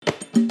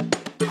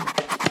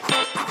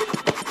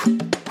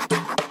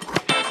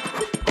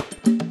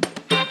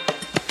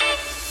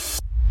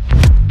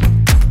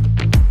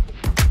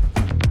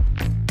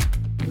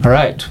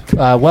right.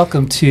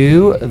 Welcome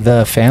to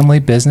the Family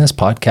Business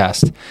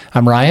Podcast.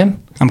 I'm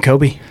Ryan. I'm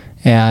Kobe.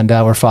 And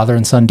we're father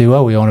and son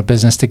duo. We own a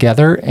business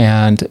together,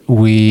 and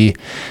we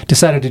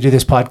decided to do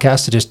this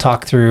podcast to just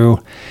talk through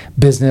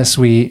business.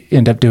 We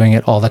end up doing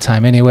it all the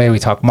time anyway. We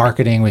talk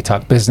marketing, we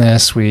talk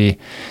business, we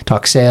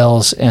talk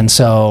sales. And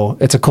so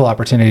it's a cool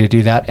opportunity to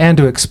do that and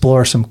to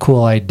explore some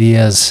cool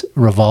ideas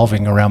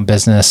revolving around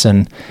business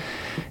and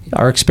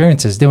our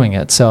experiences doing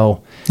it.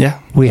 So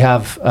Yeah. we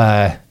have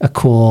a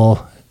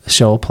cool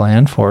show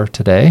planned for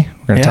today.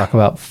 We're going to talk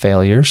about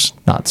failures.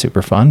 Not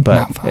super fun,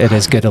 but it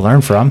is good to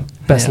learn from.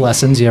 Best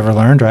lessons you ever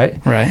learned,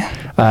 right? Right.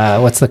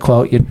 What's the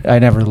quote? I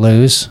never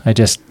lose. I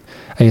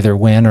either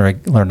win or I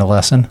learn a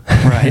lesson.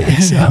 Right.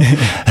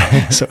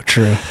 So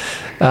true.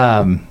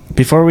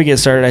 Before we get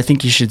started, I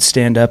think you should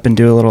stand up and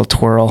do a little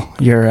twirl.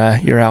 Your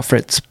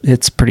outfit's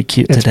it's pretty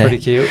cute today. It's pretty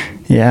cute.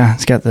 Yeah,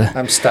 it's got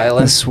I'm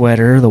styling. the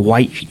sweater, the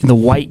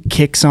white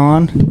kicks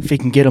on. If you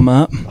can get them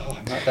up,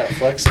 Not that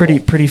flexible.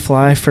 pretty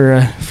fly for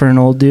an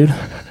old dude.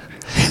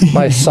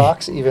 My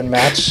socks even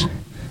match.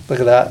 Look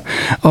at that.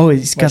 Oh,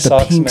 he's got the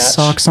socks pink match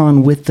socks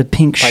on with the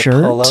pink my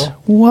shirt. polo.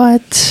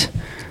 What?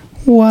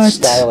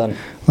 Styling.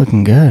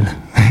 Looking good.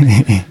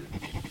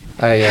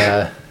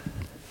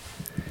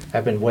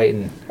 I've been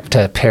waiting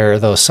to pair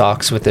those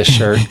socks with this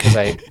shirt because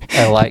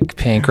I like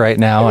pink right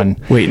now and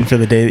Waiting for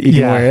the day that you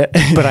can wear it.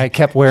 but I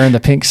kept wearing the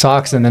pink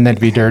socks and then they'd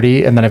be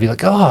dirty and then I'd be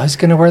like, oh, I was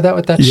going to wear that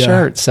with that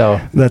shirt.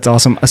 So That's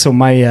awesome. So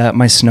my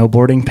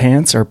snowboarding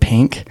pants are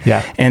pink.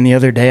 Yeah. And the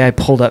other day I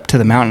pulled up to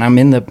the mountain. I'm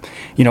in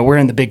we're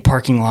in the big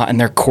parking lot and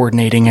they're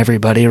coordinating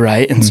everybody,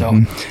 right? And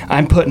so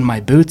I'm putting my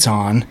boots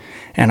on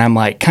and I'm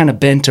like kind of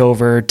bent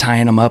over,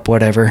 tying them up,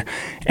 whatever.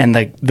 And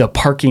the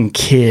parking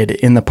kid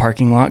in the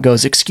parking lot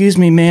goes, "Excuse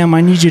me, ma'am, I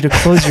need you to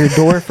close your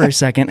door for a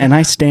second." And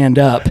I stand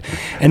up.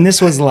 And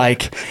this was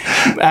like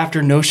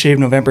after No Shave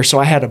November, so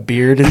I had a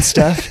beard and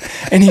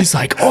stuff. And he's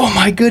like, "Oh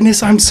my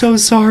goodness, I'm so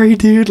sorry,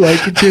 dude."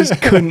 Like,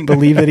 just couldn't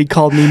believe that he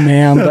called me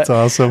ma'am. That's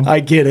awesome. I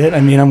get it. I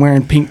mean, I'm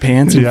wearing pink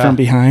pants and from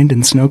behind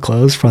and snow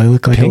clothes. Probably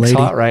look like pink's a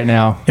lady. hot right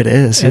now. It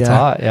is. It's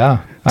hot.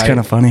 Yeah. It's kind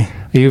of funny.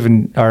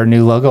 Even our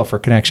new logo for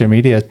Connection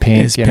Media is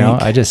pink, It's know,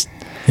 pink.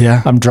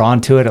 I'm I'm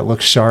drawn to it. It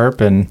looks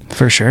sharp and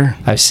for sure.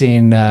 I've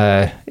seen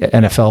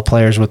NFL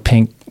players with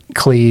pink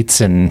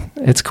cleats and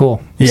it's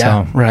cool.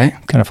 Yeah. So, right.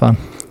 kind of fun.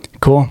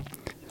 Cool.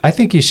 I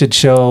think you should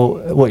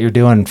show what you're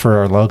doing for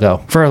our logo.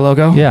 For our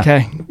logo? Yeah.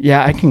 Okay.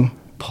 Yeah, I can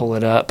pull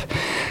it up.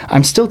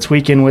 I'm still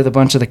tweaking with a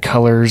bunch of the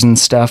colors and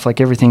stuff.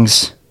 Like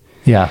everything's...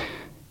 Yeah.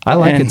 I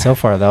like And it so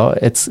far though.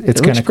 It's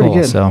looks kind of pretty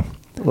cool. good. So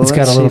Well, it's got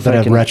let's a see little if I bit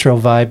of can- retro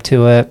vibe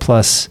to it.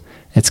 Plus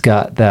it's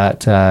got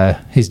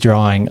that, he's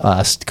drawing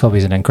us.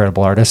 Kobe's an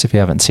incredible artist if you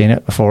haven't seen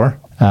it before.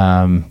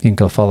 You can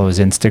go follow his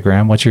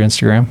Instagram. What's your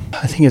Instagram?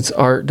 I think it's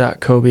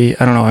art.kobe.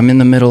 I don't know. I'm in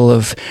the middle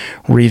of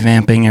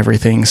revamping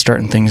everything,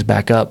 starting things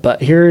back up.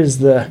 But here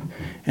is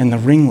and the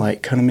ring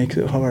light kind of makes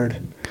it hard.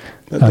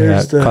 But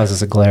That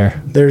causes a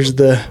glare. There's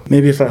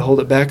maybe if I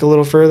hold it back a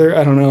little further,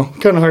 I don't know.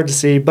 Kind of hard to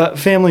see, but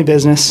family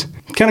business.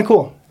 Kind of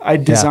cool. I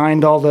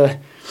designed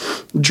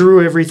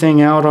drew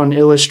everything out on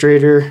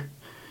Illustrator,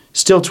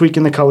 still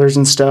tweaking the colors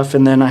and stuff.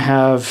 And then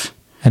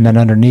And then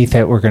underneath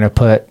it, we're going to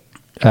put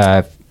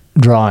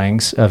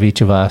drawings of each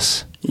of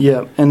us.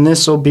 Yeah, and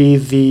this will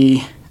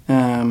be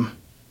I'm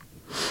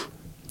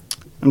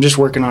just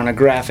working on a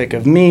graphic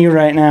of me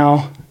right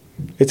now.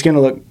 It's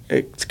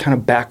kind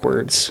of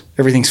backwards.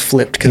 Everything's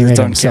flipped because it's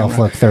on himself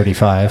camera. look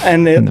 35.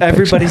 And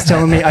everybody's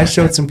telling me, I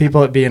showed some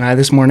people at BNI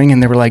this morning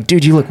and they were like,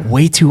 "Dude, you look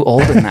way too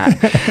old in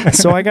that."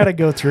 So I got to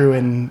go through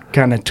and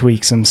kind of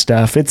tweak some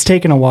stuff. It's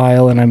taken a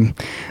while and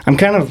I'm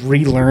kind of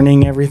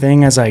relearning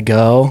everything as I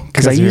go.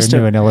 Because I used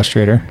to an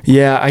Illustrator.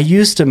 Yeah, I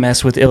used to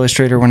mess with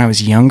Illustrator when I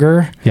was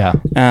younger. Yeah.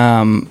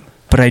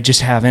 But I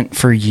just haven't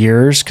for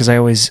years because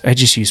I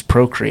just use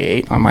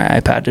Procreate on my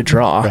iPad to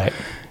draw. Right.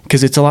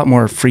 Because it's a lot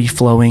more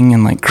free-flowing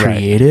and like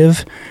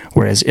creative,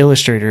 whereas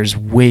Illustrator is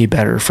way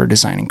better for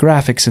designing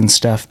graphics and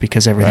stuff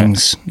because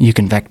everything's you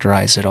can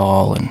vectorize it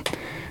all and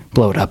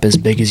blow it up as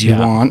big as you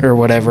want or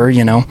whatever,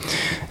 you know.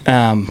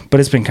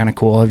 But it's been kind of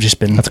cool. I've just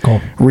been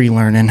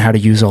relearning how to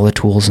use all the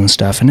tools and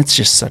stuff, and it's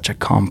just such a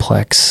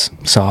complex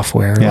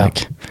software. Yeah.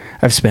 Like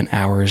I've spent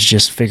hours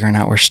just figuring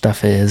out where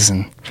stuff is,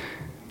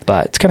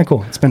 but it's kind of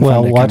cool. It's been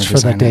fun to watch for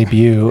the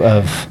debut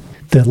of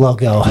the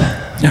logo.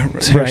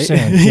 Right.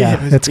 Soon. Yeah,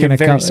 it's gonna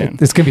come. Soon.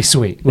 It's gonna be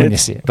sweet when you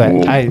see it.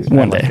 But I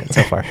one like day it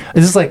so far.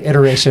 This is like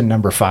iteration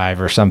number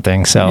 5 or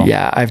something. So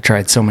yeah, I've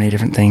tried so many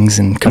different things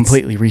and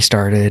completely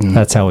restarted. And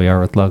that's how we are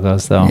with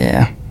logos, though.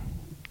 Yeah,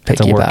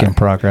 it's a work in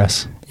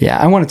progress. Yeah,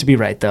 I want it to be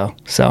right though.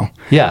 So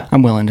yeah,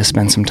 I'm willing to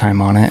spend some time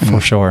on it for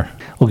sure.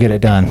 We'll get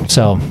it done.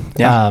 So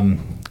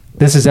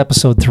this is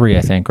episode 3,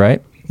 I think,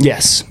 right?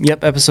 Yes.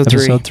 Yep. Episode 3.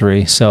 Episode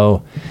 3.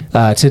 So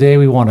today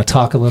we want to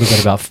talk a little bit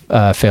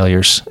about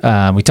failures.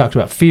 We talked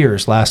about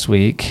fears last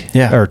week.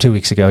 Yeah. Or 2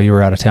 weeks ago. You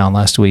were out of town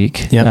last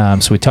week.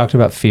 Yep. So we talked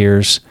about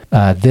fears.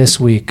 This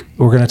week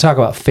we're going to talk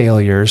about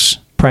failures,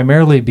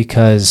 primarily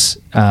because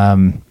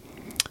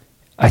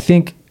I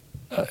think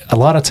a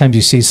lot of times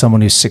you see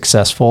someone who's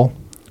successful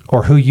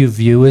or who you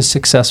view as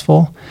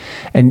successful,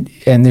 and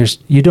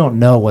you don't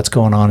know what's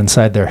going on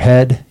inside their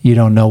head. You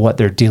don't know what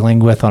they're dealing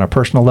with on a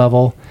personal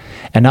level,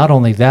 and not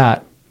only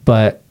that,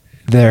 but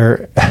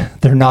they're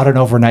not an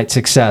overnight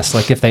success.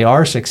 Like if they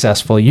are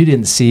successful, you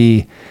didn't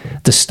see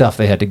the stuff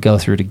they had to go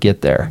through to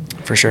get there.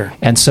 For sure.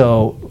 And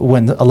so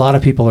when a lot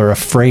of people are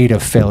afraid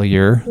of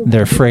failure,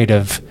 they're afraid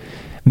of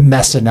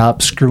messing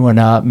up, screwing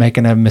up,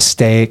 making a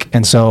mistake,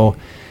 and so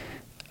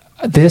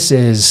this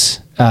is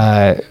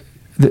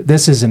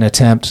an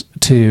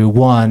attempt to,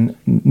 one,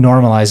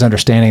 normalize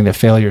understanding that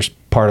failure is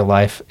part of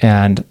life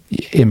and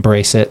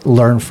embrace it,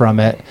 learn from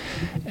it.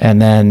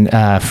 And then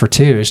for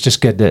two, it's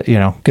just good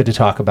to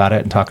talk about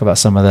it and talk about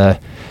some of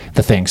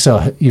the things.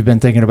 So you've been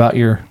thinking about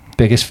your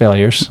biggest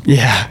failures.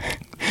 Yeah.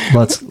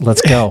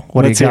 Let's go.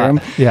 What do you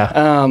got?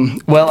 Yeah.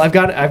 Well, I've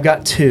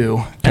got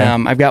two. Okay.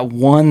 I've got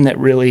one that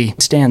really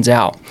stands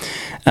out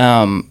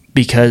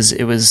because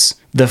it was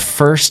the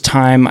first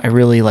time I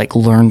really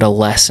learned a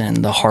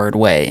lesson the hard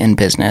way in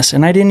business.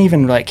 And I didn't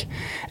even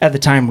at the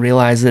time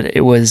realize that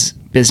it was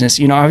business.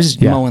 I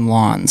was mowing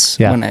lawns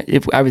when I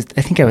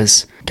think I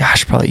was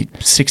probably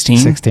 16.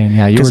 16.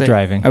 Yeah. You were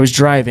driving. I was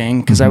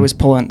driving because I was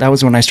pulling, that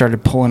was when I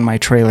started pulling my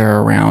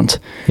trailer around.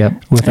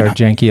 Yep. With our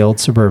janky old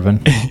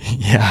Suburban.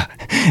 Yeah.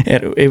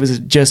 It was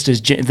just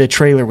as, the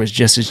trailer was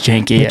just as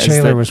janky. The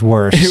trailer was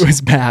worse. It was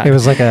bad. It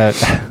was like a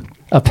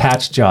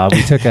patch job.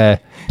 We took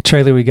a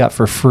trailer we got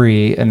for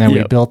free, and then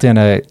we built in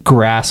a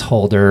grass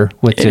holder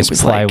with just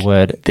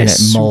plywood, and it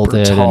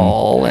molded. Super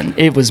tall, and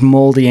it was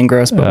moldy and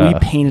gross. But we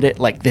painted it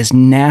like this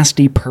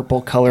nasty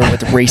purple color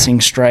with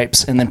racing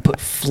stripes, and then put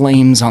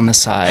flames on the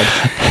side.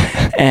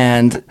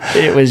 And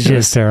it was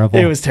terrible.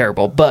 It was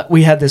terrible. But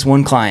we had this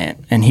one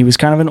client, and he was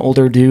kind of an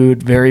older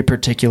dude, very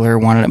particular,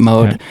 wanted it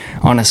mowed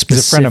on a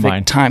specific friend of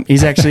mine. time.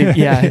 He's actually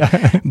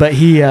but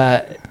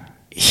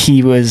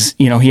he was,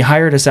 he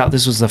hired us out.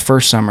 This was the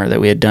first summer that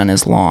we had done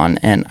his lawn.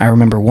 And I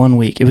remember one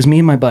week, it was me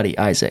and my buddy,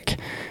 Isaac.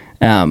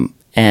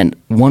 And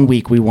one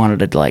week we wanted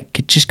to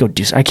just go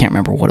do, I can't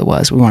remember what it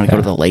was. We wanted to go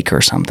to the lake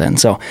or something.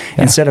 So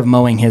instead of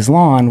mowing his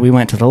lawn, we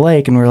went to the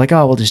lake and we were like,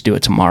 oh, we'll just do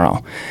it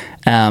tomorrow.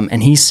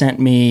 And he sent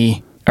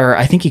me, or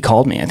I think he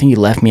called me. I think he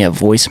left me a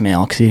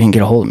voicemail because he didn't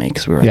get a hold of me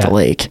because we were at the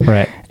lake.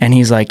 Right. And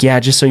he's like,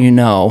 yeah, just so you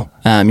know,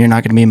 you're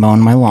not going to be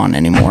mowing my lawn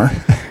anymore.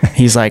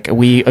 He's like,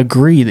 we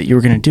agreed that you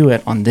were going to do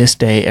it on this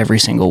day every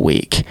single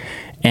week.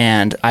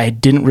 And I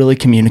didn't really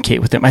communicate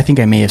with him. I think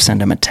I may have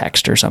sent him a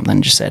text or something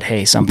and just said,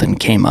 hey, something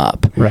came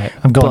up. Right.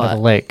 I'm going to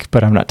the lake,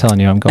 but I'm not telling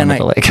you I'm going to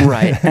the lake.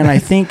 Right. And I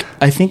think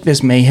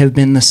this may have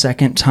been the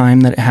second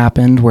time that it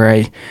happened where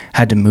I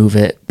had to move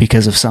it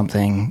because of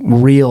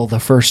something real the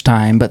first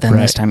time, but then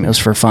this time it was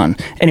for fun.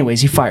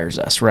 Anyways, he fires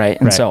us,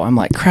 right? And so I'm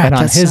like, crap, and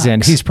on that his sucks.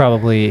 end,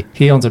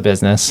 he owns a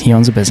business. He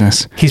owns a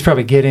business. He's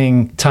probably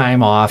getting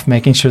time off,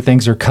 making sure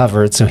things are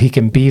covered so he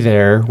can be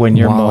there when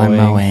you're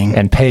mowing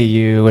and pay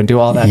you and do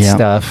all that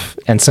stuff.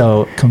 And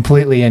so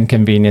completely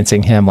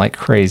inconveniencing him like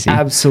crazy.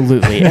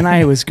 Absolutely. And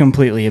I was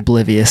completely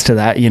oblivious to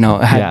that.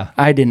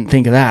 I didn't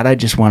think of that. I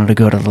just wanted to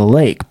go to the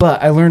lake.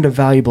 But I learned a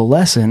valuable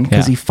lesson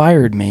because he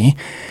fired me.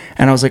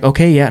 And I was like,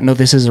 okay,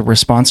 this is a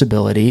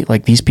responsibility.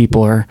 Like, these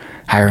people are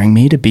hiring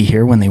me to be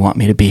here when they want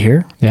me to be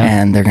here. Yeah.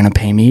 And they're going to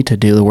pay me to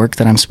do the work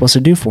that I'm supposed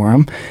to do for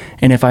them.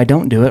 And if I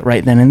don't do it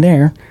right then and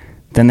there,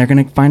 then they're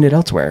going to find it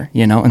elsewhere,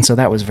 And so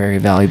that was very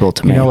valuable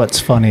to me. What's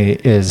funny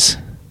is,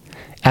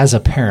 as a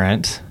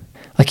parent,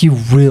 you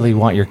really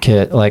want your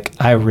kid,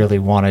 I really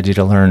wanted you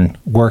to learn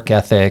work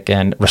ethic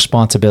and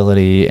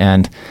responsibility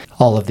and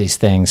all of these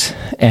things.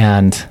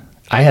 And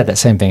I had that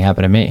same thing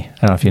happen to me.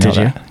 I don't know if you know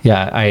that.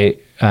 Yeah.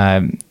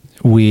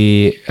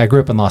 I grew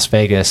up in Las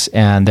Vegas,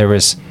 and there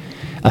was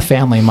a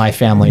family my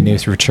family knew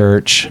through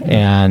church,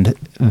 and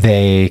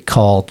they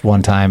called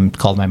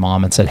my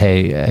mom and said,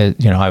 hey,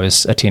 I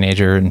was a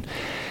teenager and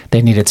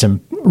they needed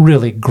some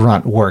really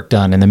grunt work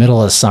done in the middle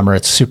of the summer.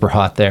 It's super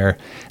hot there.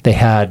 They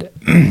had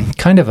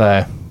kind of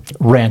a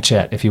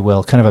ranchette, if you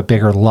will, kind of a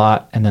bigger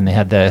lot. And then they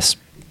had this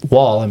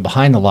wall, and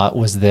behind the lot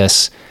was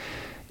this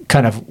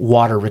kind of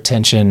water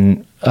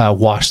retention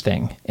wash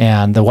thing.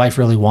 And the wife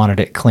really wanted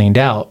it cleaned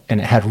out,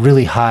 and it had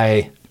really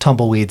high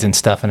tumbleweeds and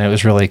stuff. And it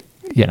was really,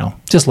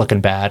 just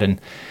looking bad. And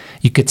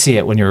you could see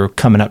it when you were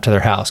coming up to their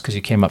house because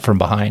you came up from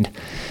behind.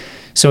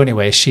 So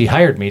anyway, she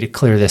hired me to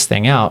clear this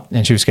thing out,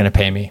 and she was going to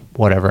pay me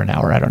whatever an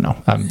hour. I don't know.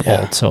 I'm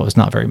old, so it was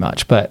not very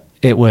much, but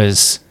it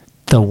was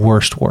the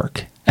worst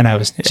work, and I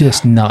was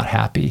just not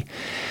happy.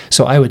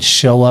 So I would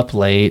show up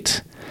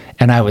late,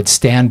 and I would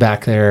stand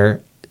back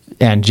there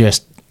and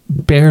just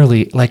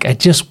barely, I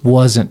just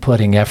wasn't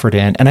putting effort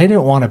in, and I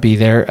didn't want to be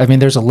there. I mean,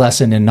 there's a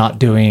lesson in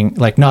not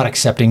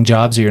accepting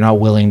jobs that you're not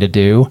willing to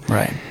do.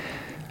 Right.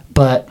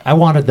 But I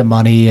wanted the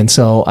money, and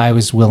so I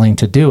was willing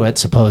to do it,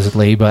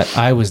 supposedly, but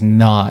I was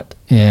not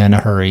in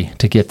a hurry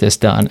to get this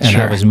done, and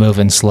I was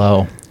moving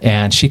slow.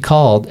 And she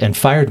called and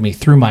fired me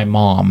through my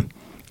mom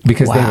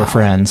because they were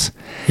friends.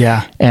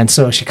 Yeah. And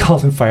so she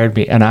called and fired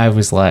me, and I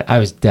was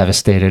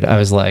devastated. I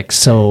was I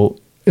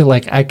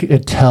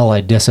could tell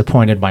I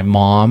disappointed my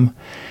mom,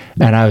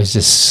 And I was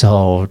just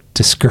so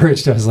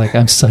discouraged. I was like,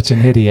 I'm such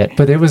an idiot.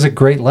 But it was a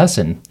great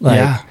lesson.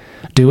 Like,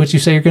 do what you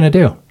say you're going to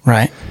do.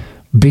 Right.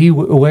 Be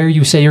where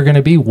you say you're going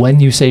to be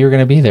when you say you're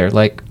going to be there.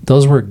 Like,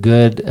 those were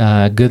good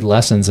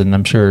lessons, and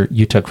I'm sure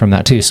you took from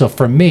that too. So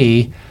for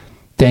me,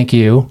 thank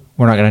you.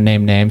 We're not going to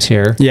name names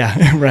here.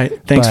 Yeah, right.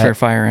 Thanks for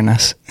firing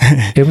us.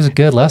 It was a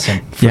good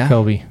lesson for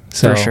Kobe.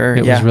 So for sure.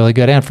 It was really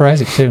good, and for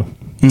Isaac too.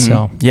 Mm-hmm.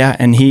 So yeah,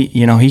 and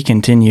he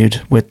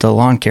continued with the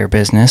lawn care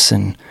business,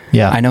 and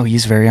I know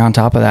he's very on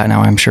top of that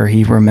now. I'm sure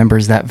he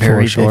remembers that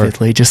very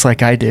vividly, just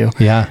like I do.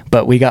 Yeah.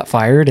 But we got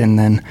fired, and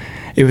then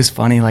it was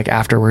funny. Like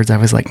afterwards, I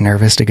was like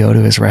nervous to go to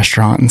his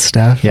restaurant and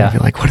stuff. Yeah. I'd be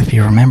like, what if he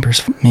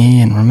remembers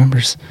me and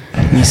remembers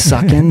me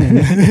sucking? And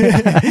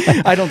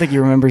I don't think he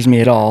remembers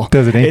me at all.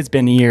 Doesn't he? It's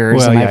been years.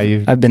 Well,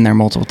 and I've been there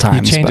multiple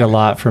times. You change a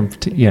lot from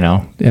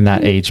in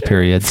that age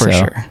period. For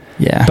sure.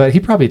 Yeah. But he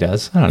probably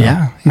does. I don't know.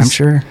 Yeah, I'm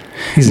sure.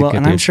 He's a good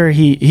dude. I'm sure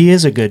he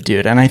is a good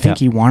dude. And I think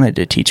he wanted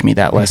to teach me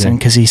that lesson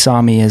because he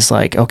saw me as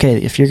like,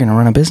 okay, if you're going to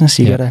run a business,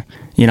 you got to,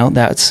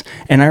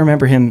 and I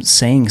remember him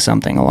saying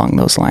something along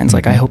those lines.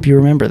 Like, I hope you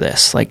remember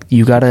this. Like,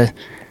 you got to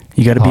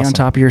be on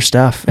top of your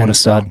stuff. What and a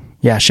stud.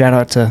 Yeah, shout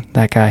out to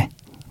that guy.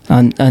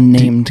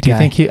 Unnamed do you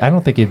guy. think I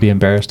don't think he'd be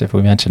embarrassed if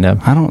we mentioned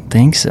him. I don't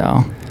think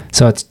so.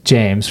 So it's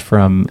James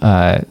from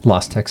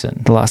Lost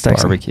Texan. The Lost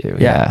Texan. Barbecue.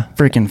 Yeah.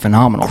 Freaking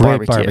phenomenal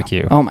Great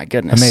barbecue. Oh my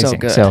goodness.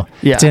 Amazing. So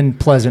good. It's in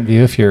Pleasant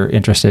View. If you're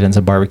interested in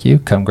some barbecue,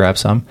 come grab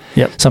some.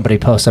 Yep. Somebody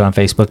posted on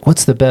Facebook,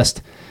 what's the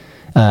best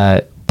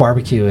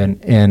barbecue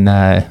in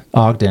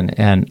Ogden?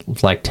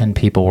 And like 10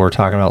 people were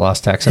talking about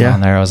Lost Texan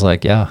on there. I was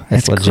like,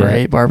 it's legit.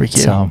 Great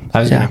barbecue. So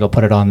I was going to go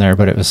put it on there,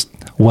 but it was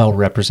well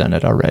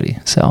represented already.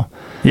 So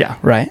yeah,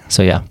 right.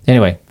 So yeah.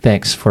 Anyway,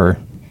 thanks for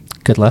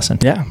good lesson.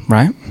 Yeah,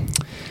 right.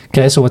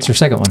 Okay, so what's your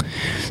second one?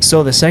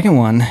 So the second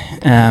one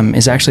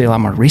is actually a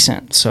lot more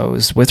recent. So it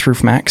was with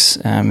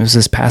RoofMax. It was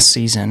this past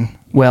season.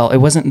 Well, it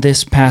wasn't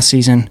this past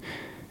season.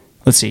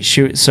 Let's see.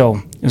 So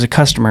it was a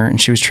customer,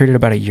 and she was treated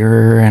about 1.5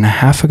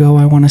 years ago,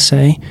 I want to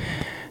say.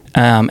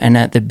 And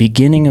at the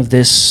beginning of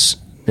this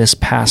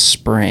past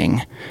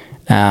spring,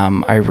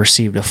 I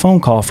received a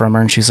phone call from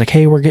her, and she's like,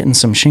 hey, we're getting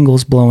some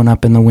shingles blowing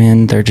up in the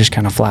wind. They're just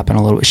kind of flapping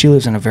a little bit. She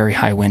lives in a very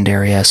high wind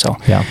area, so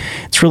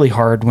it's really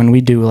hard when we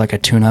do like a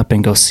tune-up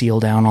and go seal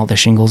down all the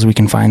shingles we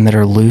can find that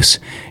are loose.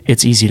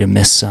 It's easy to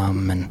miss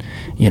some, and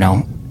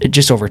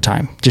just over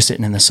time, just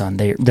sitting in the sun,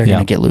 they're going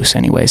to get loose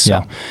anyway.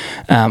 So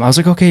I was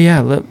like, okay,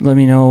 let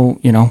me know,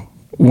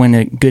 when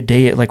a good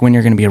day, like when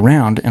you're going to be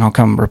around, and I'll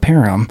come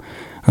repair them.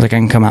 I was like, I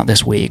can come out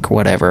this week,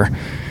 whatever.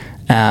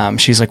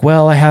 She's like,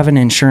 well, I have an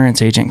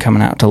insurance agent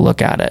coming out to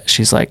look at it.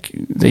 She's like,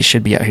 they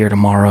should be out here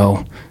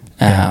tomorrow,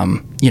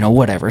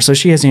 whatever. So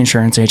she has the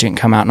insurance agent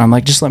come out, and I'm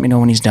like, just let me know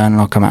when he's done,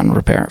 and I'll come out and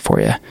repair it for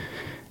you.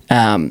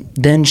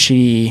 Then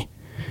she,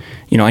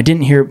 I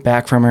didn't hear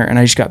back from her, and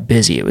I just got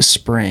busy. It was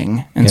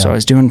spring, and so I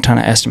was doing a ton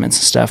of estimates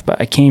and stuff, but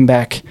I came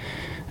back,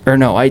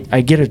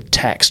 I get a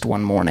text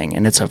one morning,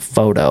 and it's a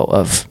photo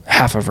of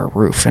half of her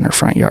roof in her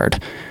front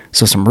yard.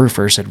 So some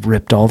roofers had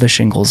ripped all the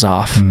shingles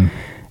off.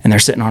 And they're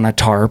sitting on a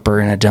tarp or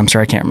in a dumpster,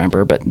 I can't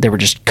remember, but they were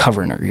just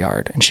covering her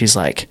yard. And she's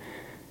like,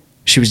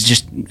 she was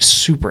just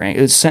super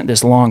angry. It sent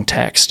this long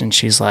text, and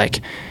she's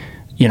like,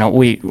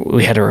 we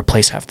had to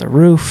replace half the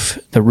roof.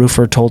 The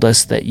roofer told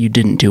us that you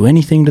didn't do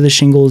anything to the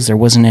shingles. There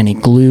wasn't any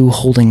glue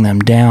holding them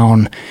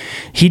down.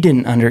 He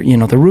didn't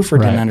the roofer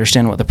didn't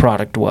understand what the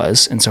product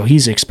was. And so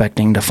he's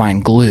expecting to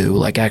find glue,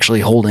 like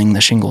actually holding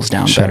the shingles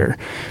down better.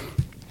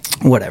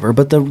 Whatever,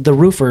 but the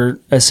roofer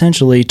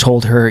essentially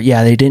told her,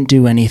 they didn't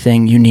do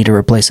anything. You need to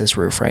replace this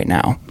roof right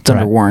now. It's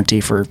under warranty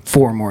for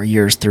 4 more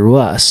years through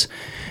us.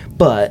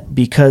 But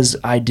because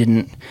I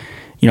didn't,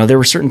 there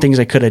were certain things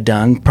I could have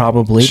done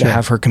probably to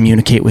have her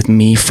communicate with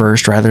me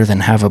first rather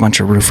than have a bunch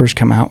of roofers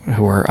come out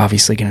who are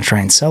obviously going to try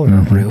and sell her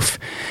a roof.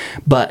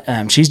 But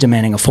she's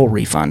demanding a full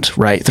refund,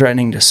 right?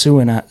 Threatening to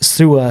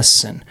sue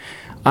us, and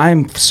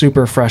I'm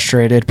super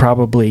frustrated,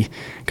 probably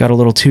got a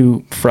little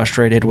too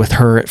frustrated with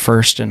her at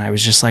first. And I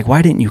was just like,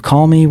 why didn't you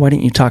call me? Why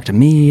didn't you talk to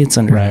me? It's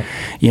under,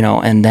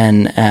 and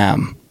then,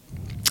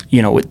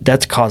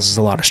 that causes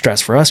a lot of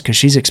stress for us because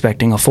she's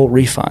expecting a full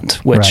refund,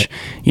 which,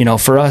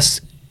 for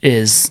us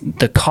is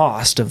the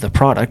cost of the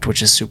product,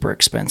 which is super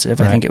expensive.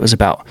 I think it was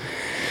about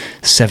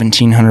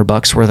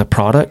 $1,700 worth of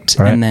product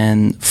and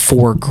then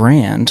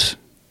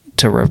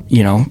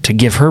 $4,000 to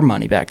give her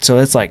money back. So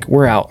it's like,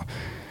 we're out,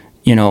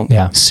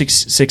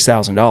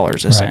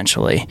 $6,000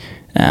 essentially,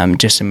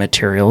 just in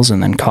materials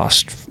and then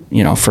cost,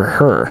 for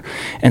her.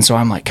 And so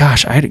I'm like,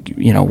 gosh,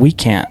 we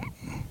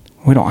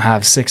don't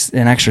have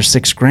an extra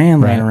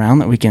 $6,000 laying around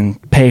that we can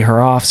pay her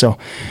off. So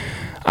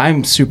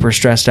I'm super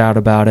stressed out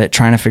about it,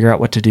 trying to figure out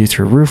what to do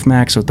through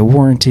RoofMax with the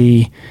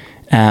warranty.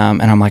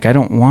 And I'm like, I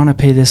don't want to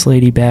pay this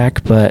lady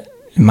back, but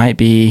it might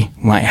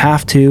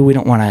have to. We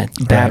don't want a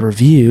bad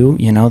review,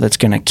 that's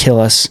going to kill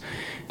us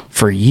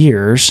for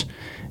years.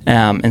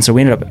 And so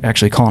we ended up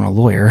actually calling a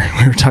lawyer.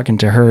 We were talking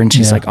to her, and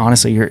she's like,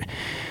 honestly,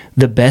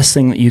 the best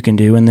thing that you can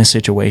do in this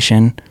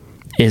situation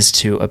is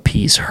to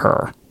appease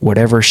her.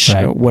 Whatever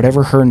Right.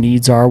 whatever her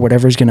needs are,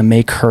 whatever's going to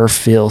make her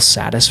feel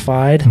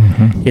satisfied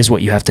is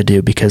what you have to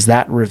do, because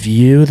that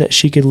review that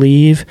she could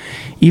leave,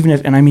 even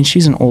if, and I mean,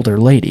 she's an older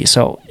lady,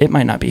 so it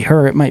might not be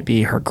her, it might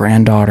be her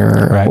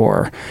granddaughter Right.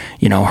 or,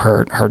 you know,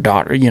 her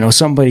daughter, you know,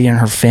 somebody in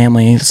her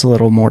family that's a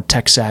little more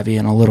tech savvy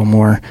and a little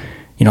more,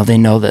 you know, they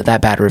know that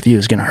that bad review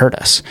is going to hurt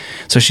us.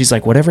 So she's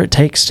like, whatever it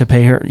takes to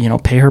pay her, you know,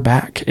 pay her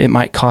back. It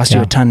might cost you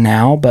Yeah. a ton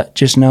now, but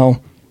just know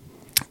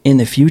in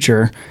the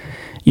future,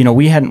 you know,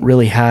 we hadn't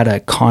really had a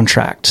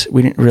contract.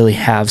 We didn't really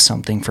have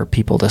something for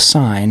people to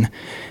sign.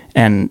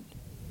 And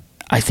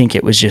I think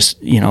it was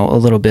just, you know, a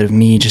little bit of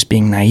me just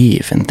being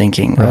naive and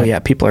thinking, oh Right. yeah,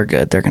 people are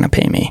good. They're going to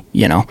pay me,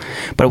 you know,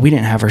 but we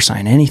didn't have her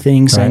sign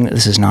anything saying Right. that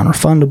this is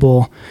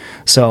non-refundable.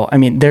 So, I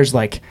mean, there's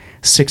like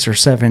 6 or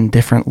 7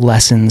 different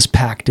lessons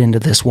packed into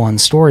this one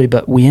story,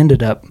 but I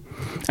ended up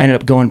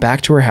going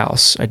back to her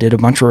house. I did a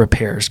bunch of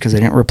repairs because I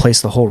didn't replace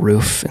the whole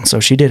roof. And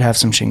so she did have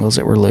some shingles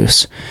that were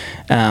loose.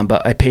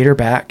 But I paid her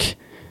back.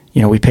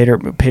 You know, we paid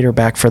her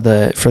back for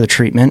the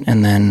treatment,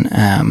 and then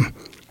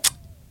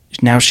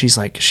now she's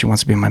like, she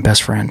wants to be my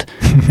best friend.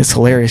 It's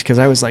hilarious because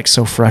I was like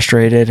so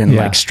frustrated and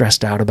Yeah. like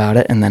stressed out about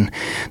it. And then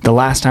the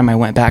last time I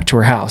went back to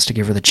her house to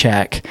give her the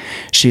check,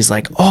 she's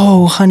like,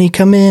 "Oh, honey,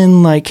 come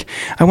in. Like,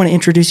 I want to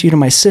introduce you to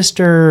my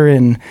sister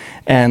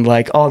and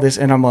like all this."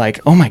 And I'm like,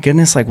 "Oh my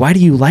goodness, like, why do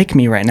you like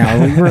me right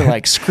now?" We were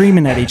like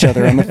screaming at each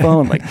other on the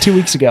phone like 2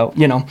 weeks ago,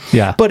 you know?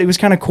 Yeah. But it was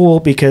kind of cool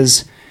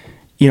because,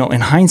 you know,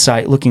 in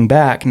hindsight, looking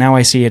back, now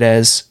I see it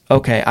as,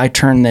 okay, I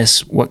turned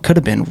this, what could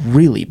have been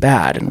really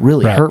bad and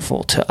really Right.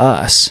 hurtful to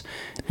us,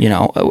 you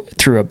know,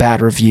 through a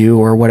bad review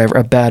or whatever,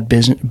 a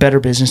Better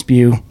Business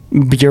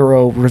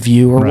Bureau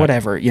review or Right.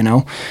 whatever, you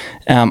know,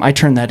 I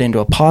turned that into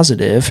a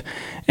positive.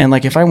 And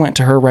like, if I went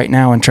to her right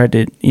now and tried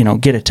to, you know,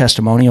 get a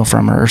testimonial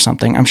from her or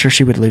something, I'm sure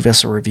she would leave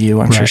us a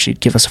review. I'm sure Right. she'd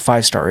give us a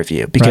 5-star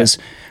review because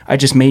I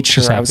just made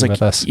sure, She's I was happy like,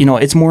 with us. you know,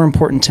 it's more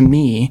important to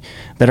me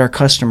that our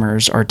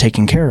customers are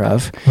taken care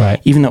of, Right.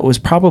 even though it was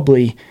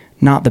probably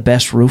not the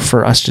best roof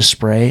for us to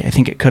spray. I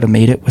think it could have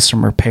made it with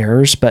some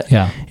repairs, but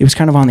Yeah. it was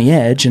kind of on the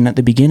edge. And at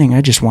the beginning,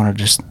 I just wanted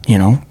to just, you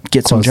know,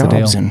 get Close the some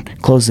jobs deal.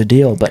 and close the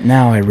deal. But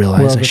now I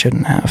realize Well, I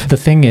shouldn't have. The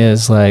thing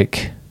is,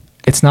 like,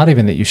 it's not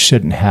even that you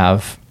shouldn't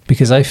have,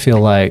 because I feel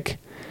like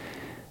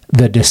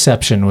the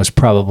deception was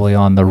probably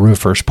on the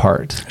roofer's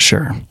part.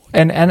 Sure.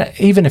 And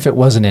even if it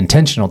was an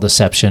intentional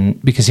deception,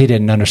 because he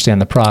didn't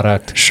understand the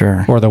product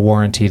Sure. or the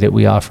warranty that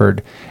we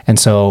offered. And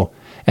so,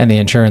 and the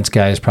insurance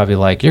guy is probably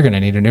like, you're going to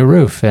need a new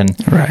roof. And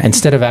Right.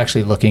 instead of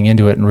actually looking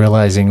into it and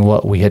realizing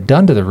what we had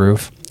done to the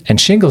roof, and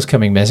shingles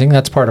coming missing,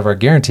 that's part of our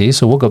guarantee.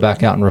 So we'll go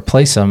back out and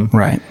replace them.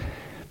 Right.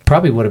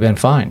 Probably would have been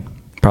fine.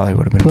 Probably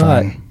would have been But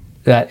fine.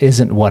 that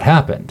isn't what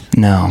happened.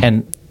 No.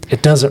 And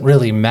it doesn't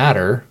really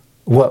matter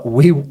what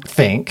we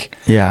think.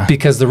 Yeah.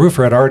 Because the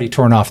roofer had already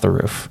torn off the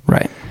roof.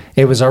 Right.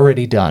 It was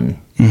already done.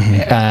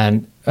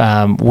 And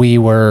we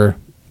were,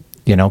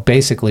 you know,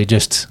 basically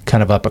just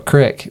kind of up a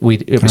creek.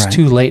 It was Right.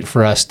 too late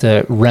for us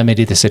to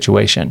remedy the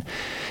situation.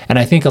 And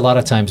I think a lot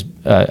of times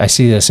I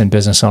see this in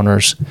business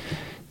owners.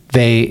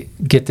 They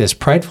get this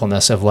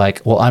pridefulness of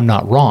like, well, I'm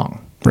not wrong.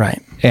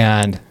 Right.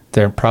 And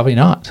they're probably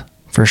not.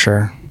 For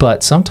sure.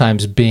 But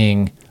sometimes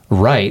being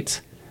right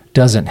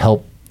doesn't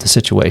help the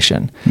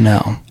situation.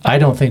 No. I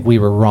don't think we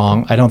were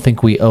wrong. I don't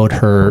think we owed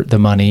her the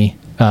money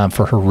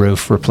for her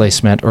roof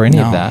replacement or any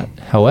of No. that.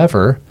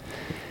 However,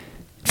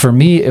 for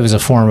me, it was a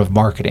form of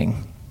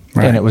marketing.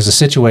 Right. And it was a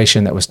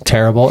situation that was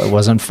terrible. It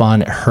wasn't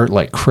fun. It hurt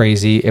like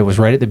crazy. It was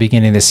right at the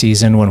beginning of the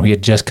season when we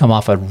had just come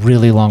off a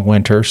really long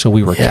winter. So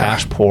we were Yeah.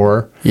 cash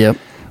poor. Yep.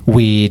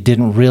 We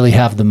didn't really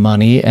have the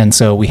money. And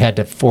so we had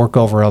to fork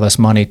over all this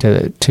money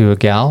to a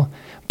gal.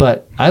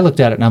 But I looked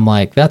at it and I'm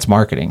like, that's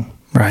marketing.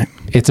 Right.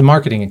 It's a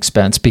marketing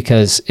expense,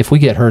 because if we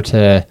get her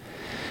to,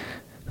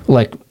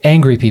 like,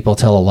 angry people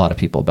tell a lot of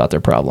people about their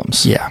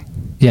problems. Yeah.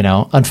 You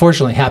know,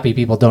 unfortunately, happy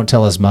people don't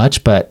tell as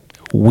much, but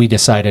we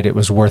decided it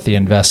was worth the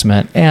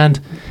investment. And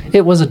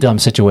it was a dumb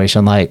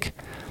situation. Like,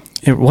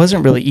 It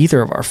wasn't really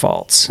either of our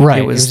faults. right.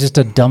 It It was was, just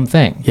a dumb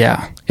thing.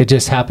 yeah. It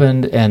just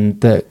happened, and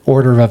the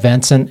order of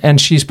events, and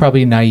she's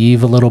probably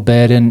naive a little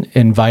bit in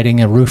inviting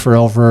a roofer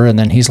over, and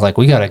then he's like,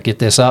 we got to get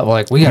this up.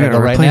 Like, we got to gotta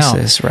go right replace now.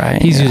 this, right,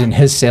 He's yeah. using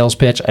his sales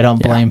pitch. I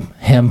don't blame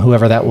him,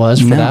 whoever that was,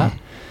 for No. that.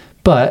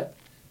 But,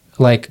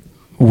 like,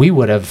 we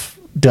would have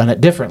done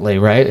it differently,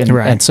 right? And,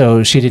 Right. and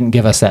so she didn't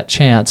give us that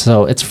chance.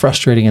 So it's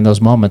frustrating in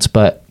those moments,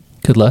 but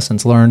good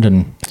lessons learned.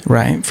 And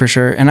Right, for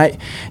sure. And I,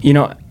 you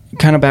know,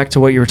 kind of back to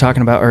what you were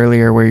talking about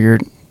earlier, where you're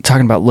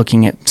talking about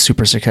looking at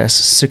super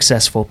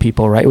successful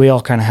people, right? We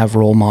all kind of have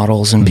role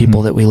models and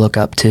people that we look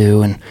up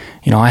to. And,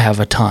 you know, I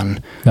have a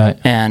ton. Right.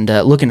 And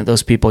looking at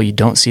those people, you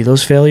don't see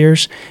those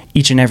failures.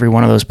 Each and every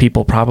one of those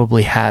people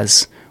probably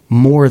has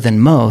more than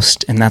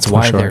most. And that's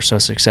why sure. they're so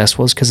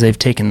successful, is because they've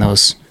taken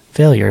those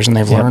failures and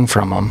they've Yep. learned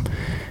from them.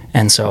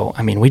 And so,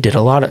 I mean, we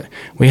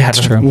had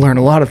to learn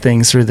a lot of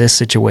things through this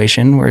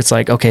situation where it's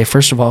like, okay,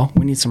 first of all,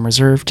 we need some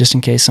reserve just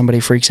in case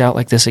somebody freaks out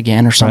like this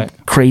again, or some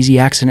crazy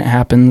accident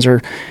happens,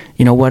 or,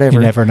 whatever. You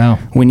never know.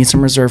 We need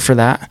some reserve for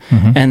that.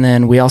 And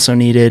then we also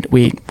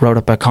we wrote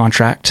up a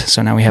contract.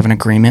 So now we have an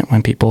agreement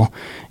when people,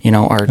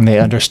 and they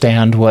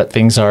understand what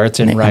things are. It's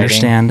in writing. They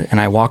understand. And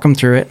I walk them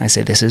through it. And I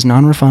say, this is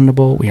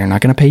non-refundable. We are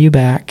not going to pay you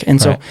back.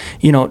 And so,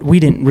 we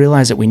didn't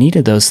realize that we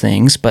needed those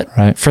things,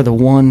 but for the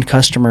one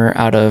customer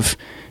out of,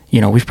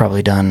 we've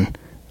probably done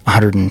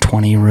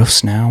 120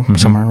 roofs now,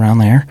 somewhere around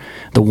there.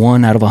 The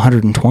one out of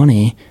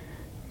 120,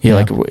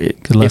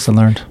 good lesson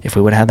learned. If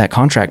we would have had that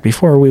contract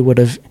before, we would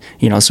have,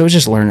 so it's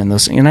just learning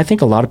those. And I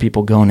think a lot of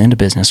people going into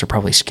business are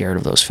probably scared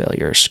of those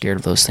failures, scared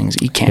of those things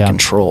that you can't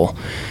control.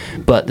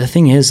 But the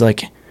thing is,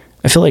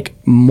 I feel like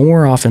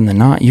more often than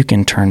not, you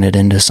can turn it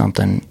into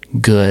something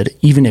good,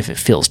 even if it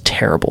feels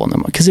terrible in the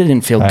moment. Because it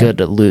didn't feel good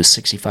to lose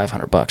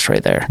 $6,500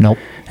 right there. Nope.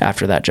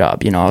 After that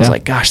job, I was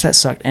like, gosh, that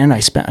sucked, and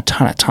I spent a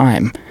ton of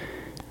time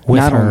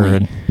with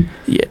her.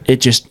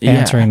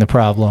 Answering the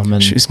problem,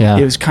 and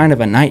it was kind of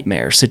a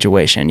nightmare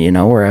situation,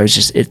 where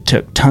it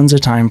took tons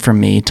of time from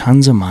me,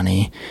 tons of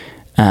money.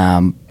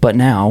 But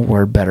now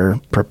we're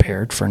better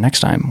prepared for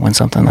next time when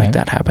something like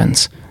that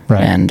happens.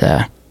 Right. And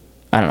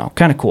I don't know,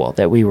 kind of cool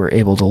that we were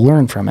able to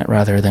learn from it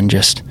rather than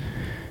just.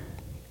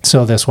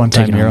 So this one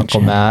time, your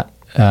Uncle Matt,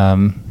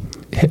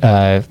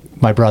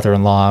 my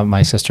brother-in-law,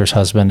 my sister's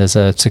husband, is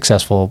a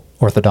successful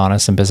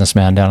orthodontist and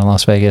businessman down in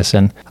Las Vegas.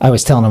 And I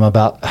was telling him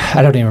about,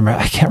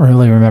 I can't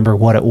really remember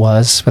what it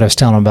was, but I was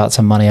telling him about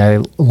some money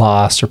I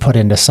lost or put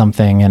into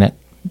something, and it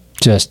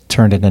just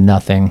turned into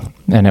nothing.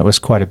 And it was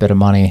quite a bit of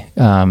money.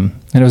 And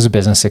it was a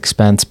business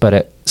expense, but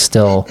I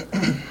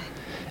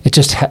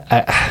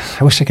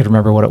wish I could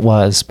remember what it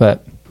was,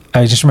 but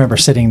I just remember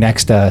sitting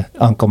next to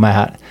Uncle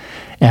Matt,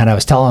 and I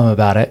was telling him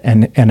about it.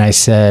 And I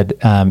said,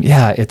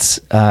 it's,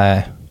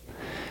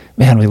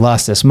 man, we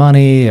lost this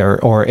money,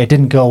 or it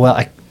didn't go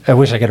well. I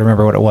wish I could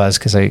remember what it was,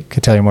 because I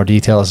could tell you more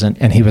details.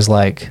 And he was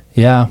like,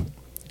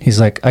 he's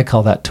like, I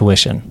call that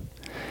tuition.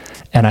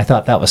 And I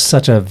thought that was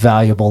such a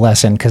valuable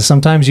lesson, because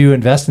sometimes you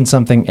invest in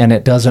something and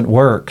it doesn't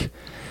work.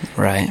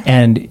 Right.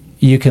 And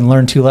you can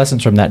learn two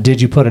lessons from that.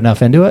 Did you put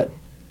enough into it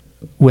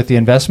with the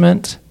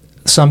investment?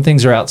 Some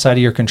things are outside of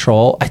your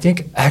control. I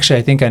think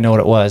I know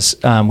what it was.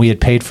 We had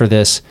paid for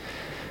this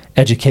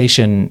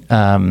education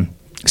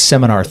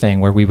seminar thing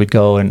where we would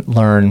go and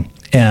learn,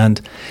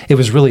 and it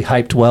was really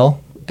hyped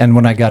well. And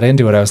when I got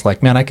into it, I was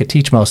like, man, I could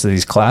teach most of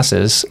these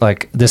classes.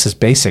 Like, this is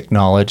basic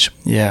knowledge.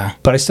 Yeah.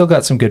 But I still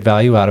got some good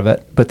value out of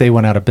it. But they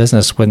went out of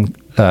business when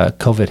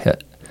COVID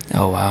hit.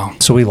 Oh, wow.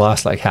 So we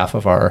lost like half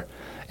of our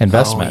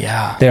investment. Oh,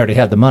 yeah. They already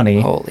had the money.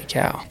 Holy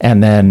cow.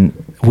 And then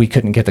we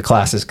couldn't get the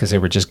classes because they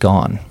were just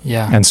gone.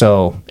 Yeah. And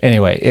so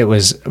anyway, it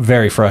was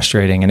very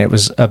frustrating, and it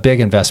was a big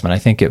investment. I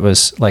think it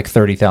was like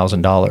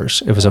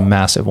 $30,000. It was a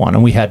massive one.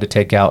 And we had to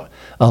take out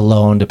a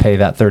loan to pay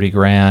that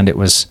 $30,000. It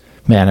was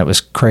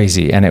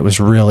crazy. And it was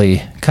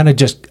really kind of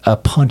just a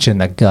punch in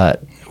the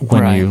gut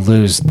when you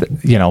lose,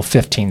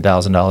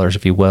 $15,000,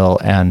 if you will.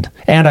 And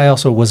I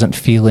also wasn't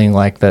feeling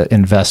like the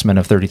investment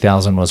of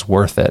 $30,000 was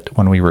worth it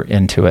when we were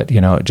into it.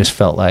 It just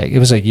felt like it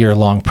was a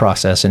year-long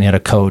process, and you had a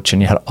coach,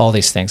 and you had all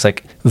these things,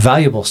 like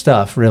valuable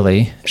stuff,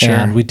 really. Sure.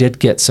 And we did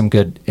get some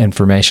good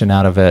information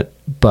out of it,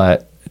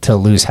 but to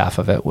lose half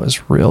of it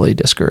was really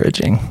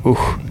discouraging. Oof.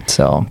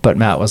 So, but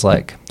Matt was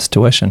like, it's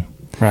tuition.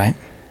 Right.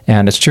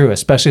 And it's true,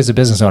 especially as a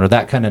business owner,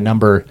 that kind of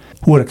number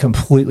would have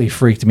completely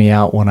freaked me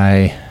out when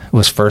I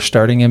was first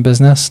starting in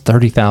business.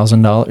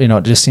 $30,000,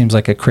 it just seems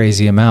like a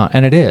crazy amount,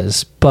 and it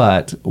is.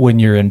 But when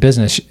you're in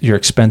business, your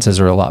expenses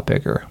are a lot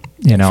bigger.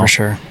 For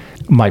sure.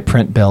 My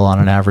print bill on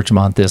an average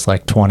month is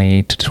like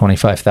 $20,000 to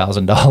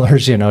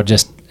 $25,000.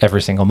 Just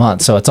every single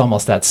month. So it's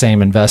almost that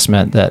same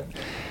investment that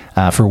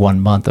for 1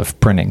 month of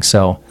printing.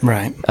 So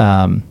right.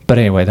 But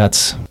anyway,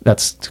 that's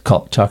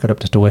called chalk it up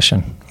to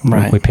tuition.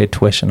 Right. We paid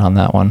tuition on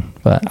that one.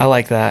 But I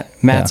like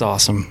that. Matt's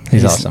awesome.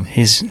 He's awesome.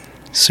 He's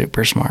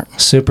super smart.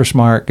 Super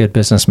smart, good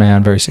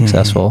businessman, very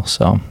successful.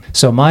 Mm-hmm.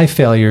 So my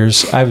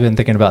failures, I've been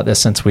thinking about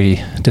this since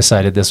we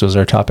decided this was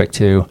our topic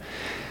too.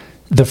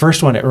 The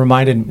first one,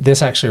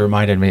 this actually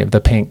reminded me of the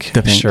pink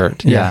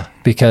shirt. Yeah.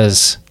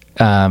 Because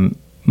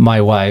my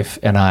wife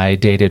and I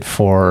dated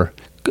for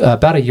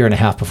about 1.5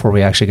 years before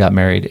we actually got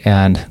married.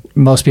 And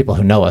most people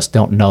who know us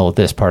don't know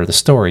this part of the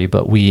story,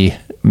 but we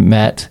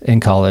met in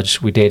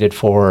college. We dated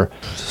for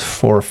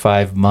 4 or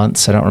 5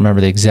 months. I don't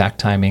remember the exact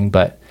timing,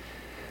 but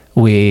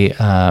we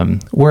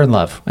were in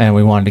love and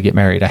we wanted to get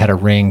married. I had a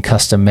ring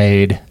custom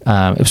made.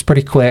 It was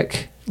pretty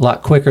quick, a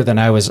lot quicker than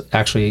I was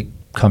actually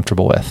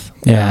comfortable with.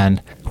 Yeah.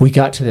 And we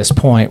got to this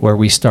point where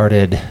we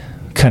started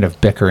kind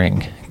of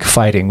bickering,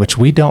 fighting, which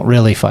we don't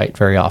really fight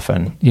very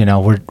often.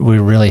 We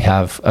really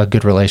have a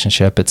good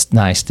relationship. It's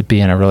nice to be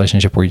in a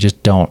relationship where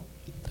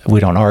we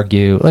don't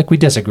argue. Like, we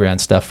disagree on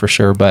stuff for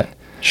sure, but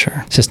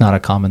sure, it's just not a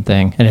common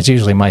thing. And it's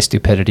usually my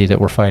stupidity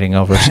that we're fighting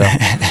over. So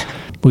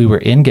we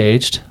were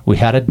engaged. We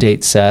had a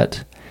date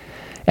set.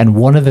 And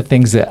one of the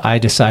things that I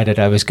decided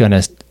I was going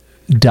to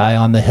die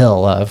on the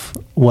hill of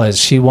was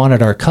she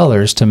wanted our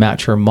colors to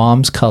match her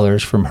mom's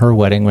colors from her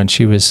wedding when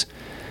she was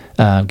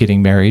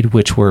getting married,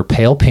 which were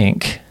pale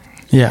pink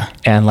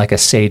and like a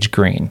sage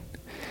green.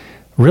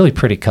 Really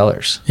pretty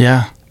colors.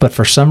 Yeah. But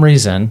for some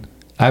reason,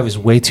 I was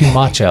way too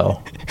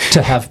macho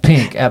to have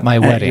pink at my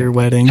wedding. At your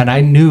wedding. And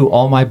I knew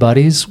all my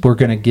buddies were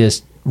going to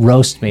just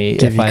roast me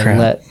if I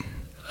let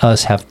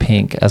us have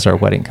pink as our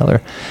wedding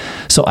color.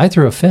 So I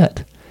threw a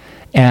fit.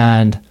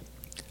 And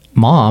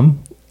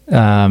Mom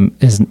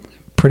is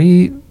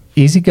pretty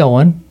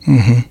easygoing.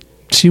 Mm-hmm.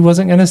 She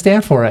wasn't going to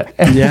stand for it.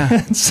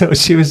 Yeah. So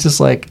she was just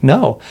like,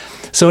 no.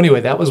 So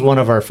anyway, that was one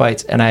of our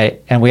fights.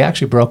 And we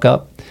actually broke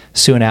up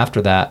soon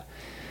after that.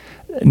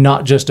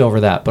 Not just over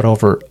that, but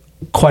over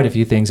quite a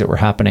few things that were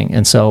happening.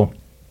 And so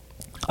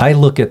I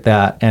look at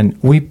that and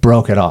we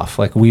broke it off.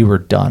 Like we were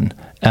done.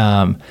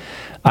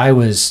 I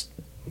was,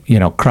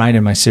 crying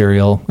in my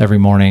cereal every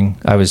morning.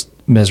 I was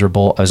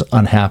miserable. I was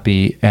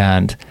unhappy.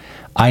 And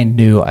I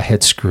knew I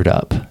had screwed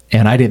up.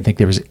 And I didn't think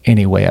there was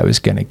any way I was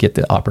going to get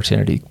the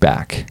opportunity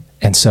back.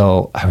 And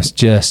so I was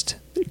just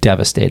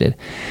devastated.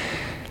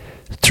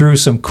 Through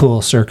some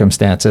cool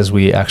circumstances,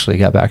 we actually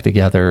got back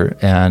together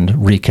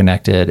and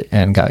reconnected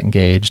and got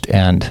engaged.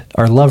 And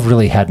our love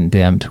really hadn't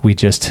dimmed.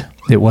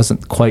 It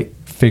wasn't quite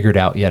figured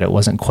out yet. It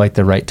wasn't quite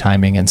the right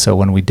timing. And so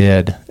when we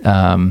did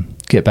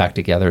get back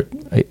together,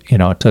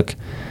 it took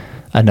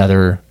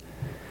another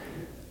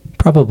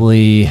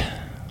probably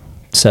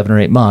 7 or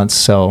 8 months.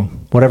 So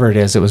whatever it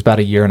is, it was about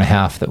a year and a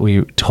half that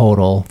we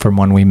total from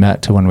when we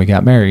met to when we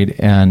got married.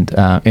 And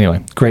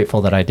anyway,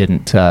 grateful that I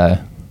didn't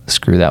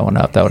screw that one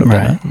up. That would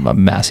have been a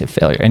massive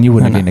failure, and you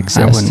wouldn't even exist.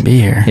 I wouldn't be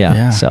here.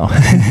 Yeah. So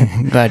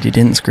glad you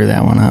didn't screw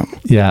that one up.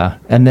 Yeah.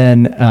 And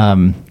then,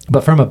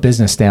 but from a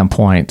business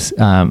standpoint,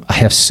 I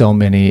have so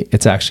many,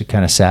 it's actually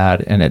kind of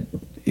sad. And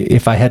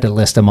if I had to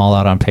list them all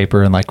out on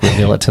paper and like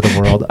reveal it to the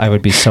world, I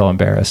would be so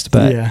embarrassed.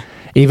 But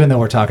even though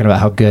we're talking about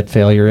how good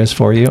failure is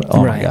for you,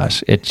 oh my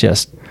gosh,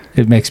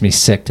 it makes me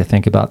sick to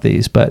think about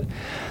these. But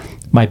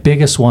my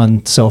biggest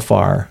one so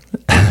far,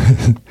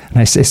 and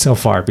I say so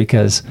far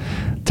because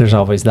there's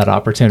always that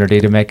opportunity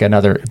to make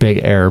another big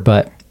error,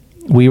 but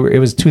it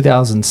was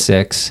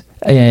 2006.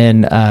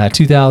 In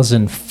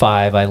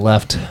 2005, I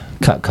left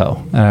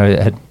Cutco.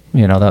 I had,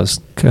 that was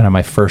kind of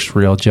my first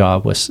real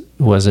job was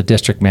a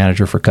district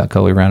manager for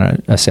Cutco. We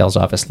ran a sales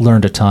office,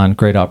 learned a ton,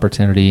 great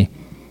opportunity.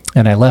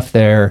 And I left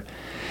there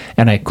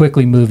and I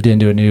quickly moved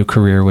into a new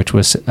career, which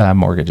was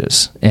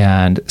mortgages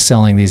and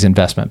selling these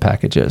investment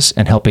packages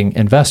and helping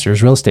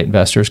investors, real estate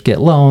investors, get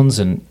loans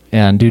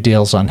and do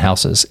deals on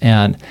houses.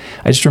 And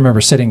I just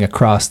remember sitting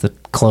across the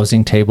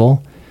closing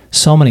table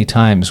so many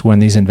times when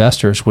these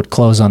investors would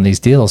close on these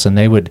deals and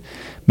they would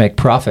make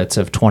profits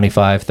of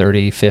 $25,000,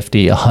 $30,000,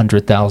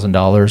 $50,000,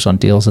 $100,000 on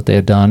deals that they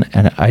had done.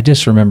 And I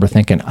just remember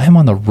thinking, I'm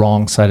on the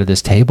wrong side of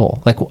this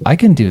table. Like, I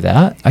can do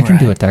that. I can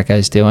do what that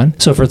guy's doing.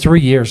 So for 3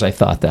 years, I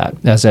thought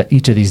that as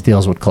each of these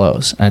deals would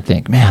close, I'd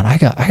think, man, I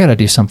got to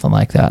do something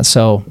like that.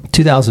 So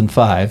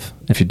 2005,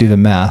 if you do the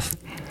math,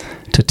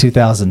 to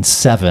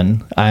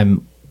 2007,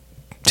 I'm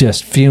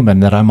just fuming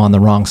that I'm on the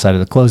wrong side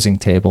of the closing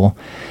table.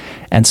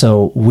 And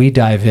so we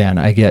dive in.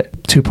 I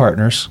get 2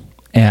 partners,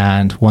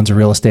 and one's a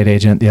real estate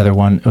agent. The other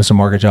one was a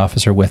mortgage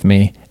officer with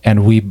me.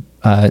 And we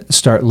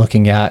start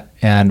looking at,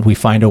 and we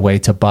find a way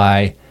to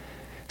buy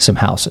some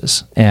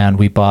houses. And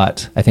we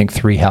bought, I think,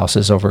 3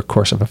 houses over the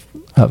course of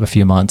a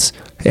few months.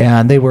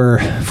 And they were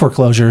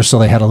foreclosures, so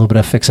they had a little bit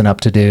of fixing up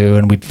to do,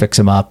 and we'd fix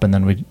them up, and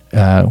then we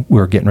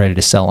were getting ready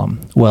to sell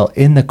them. Well,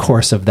 in the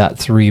course of that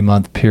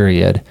 3-month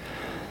period,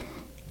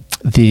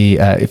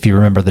 if you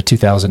remember the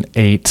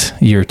 2008,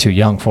 you're too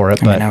young for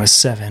it. But I was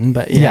 7,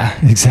 but yeah,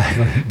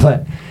 exactly.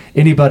 But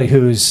anybody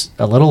who's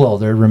a little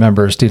older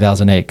remembers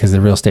 2008 because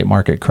the real estate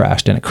market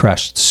crashed, and it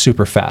crashed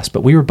super fast.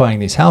 But we were buying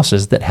these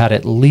houses that had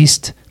at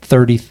least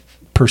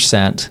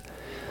 30%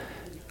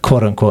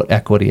 quote unquote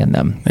equity in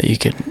them that you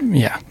could,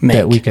 make.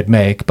 That we could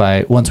make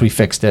by once we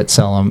fixed it,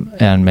 sell them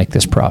and make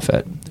this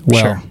profit.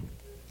 Well,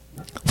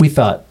 we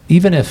thought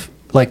even if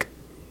like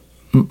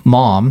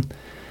Mom,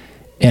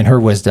 in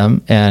her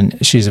wisdom, and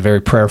she's a very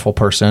prayerful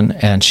person,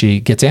 and she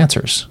gets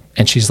answers.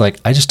 And she's like,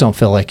 I just don't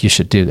feel like you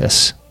should do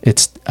this.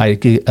 I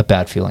get a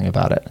bad feeling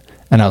about it.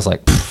 And I was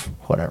like,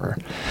 whatever.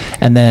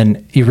 And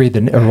then you read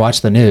or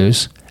watch the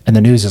news, and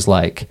the news is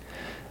like,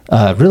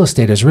 real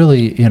estate is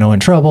really, in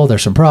trouble.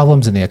 There's some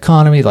problems in the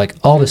economy, like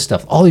all this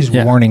stuff, all these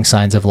warning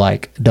signs of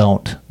like,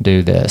 don't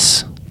do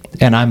this.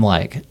 And I'm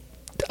like,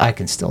 I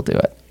can still do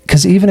it.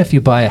 Because even if you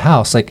buy a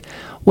house, like,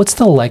 what's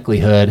the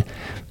likelihood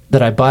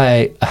that I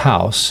buy a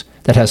house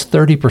that has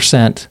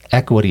 30%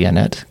 equity in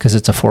it because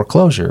it's a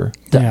foreclosure,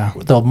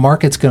 the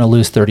market's going to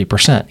lose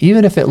 30%.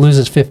 Even if it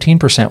loses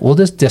 15%, we'll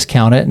just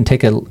discount it and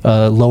take a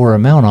lower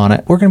amount on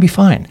it. We're going to be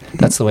fine.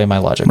 That's the way my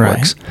logic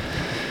works.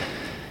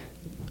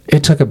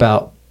 It took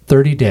about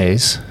 30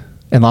 days,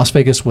 and Las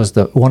Vegas was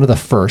one of the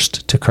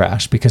first to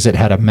crash because it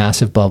had a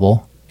massive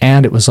bubble,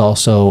 and it was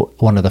also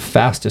one of the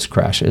fastest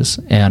crashes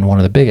and one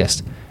of the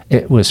biggest.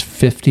 It was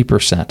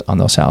 50% on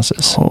those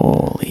houses.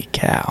 Holy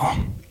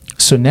cow.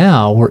 So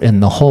now we're in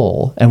the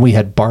hole, and we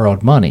had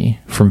borrowed money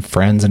from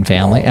friends and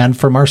family and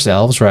from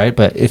ourselves, right?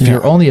 But if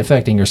you're only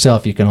affecting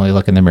yourself, you can only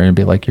look in the mirror and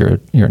be like, you're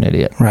an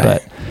idiot. Right.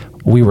 But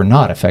we were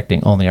not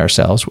affecting only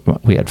ourselves.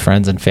 We had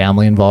friends and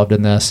family involved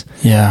in this.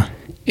 Yeah.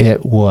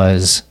 It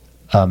was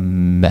a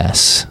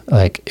mess.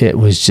 Like, it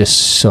was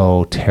just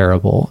so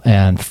terrible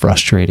and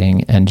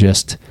frustrating, and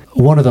just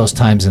one of those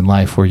times in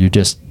life where you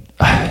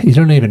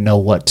don't even know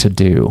what to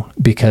do,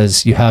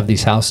 because you have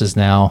these houses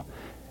now,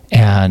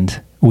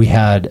 and we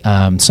had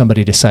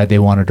somebody decide they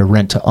wanted to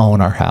rent to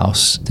own our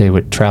house. They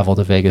would travel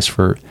to Vegas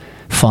for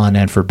fun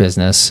and for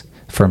business,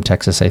 from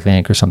Texas, I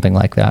think, or something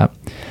like that.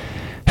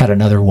 Had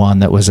another one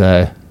that was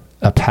a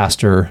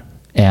pastor,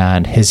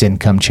 and his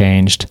income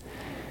changed,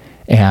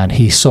 and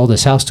he sold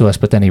his house to us,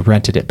 but then he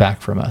rented it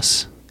back from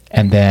us.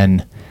 And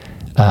then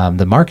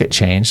the market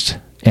changed,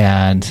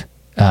 and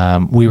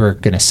we were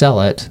going to sell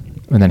it.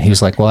 And then he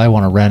was like, well, I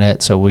want to rent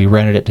it. So we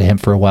rented it to him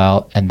for a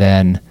while, and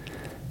then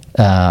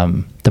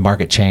the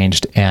market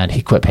changed, and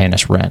he quit paying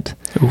us rent.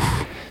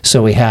 Oof.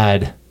 So we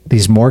had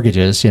these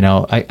mortgages,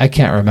 I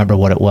can't remember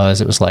what it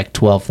was. It was like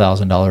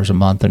 $12,000 a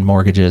month in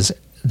mortgages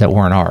that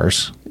weren't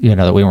ours,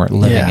 that we weren't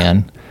living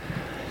in.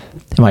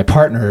 And my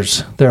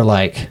partners, they're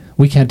like,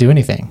 we can't do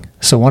anything.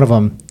 So one of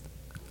them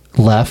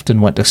left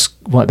and went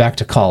back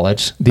to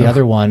college. The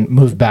other one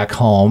moved back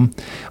home.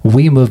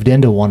 We moved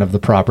into one of the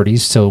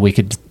properties so we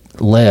could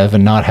live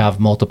and not have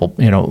multiple,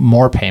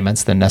 more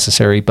payments than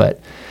necessary.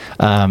 But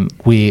some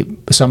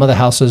of the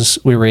houses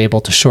we were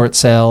able to short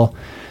sale.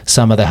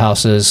 Some of the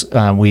houses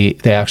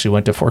they actually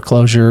went to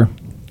foreclosure.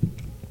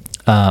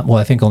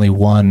 I think only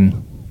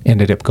one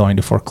ended up going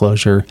to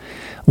foreclosure.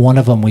 One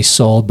of them we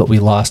sold, but we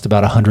lost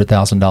about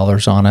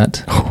 $100,000 on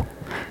it.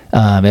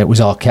 It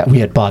was all we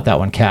had bought that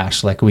one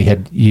cash. Like, we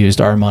had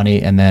used our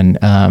money, and then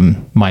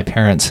my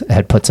parents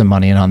had put some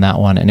money in on that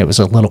one, and it was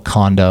a little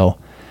condo,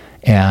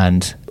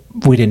 and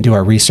we didn't do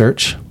our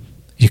research.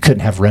 You couldn't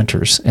have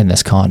renters in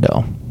this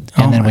condo.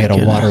 And then we had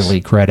a water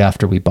leak right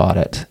after we bought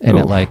it, and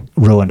it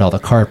ruined all the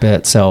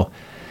carpet. So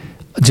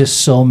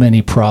just so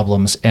many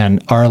problems,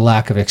 and our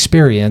lack of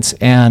experience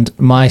and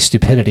my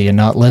stupidity and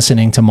not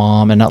listening to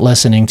mom and not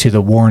listening to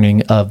the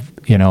warning of,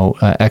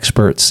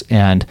 experts,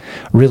 and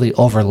really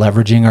over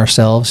leveraging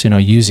ourselves,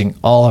 using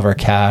all of our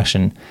cash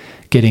and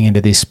getting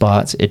into these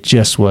spots. It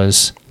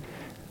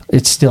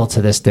still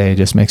to this day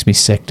just makes me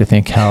sick to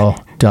think how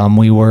dumb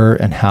we were,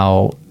 and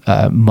how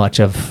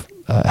much of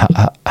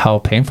how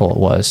painful it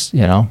was.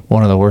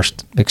 One of the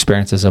worst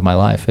experiences of my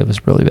life. It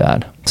was really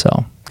bad. So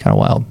kind of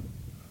wild.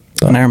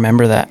 But. And I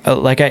remember that,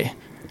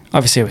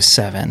 obviously I was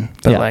 7,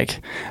 but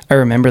I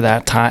remember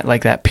that time,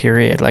 that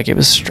period, it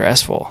was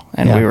stressful,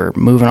 and we were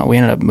moving on. We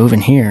ended up moving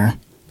here.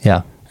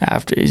 Yeah.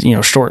 After,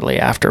 shortly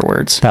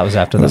afterwards. That was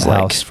after the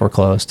house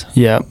foreclosed.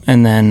 Yeah.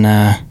 And then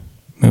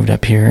moved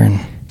up here,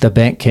 and the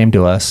bank came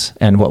to us,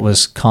 and what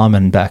was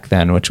common back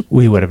then, which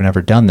we would have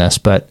never done this,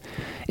 but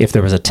if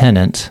there was a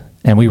tenant,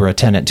 and we were a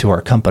tenant to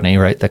our company,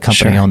 right? The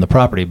company owned the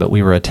property, but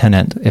we were a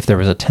tenant. If there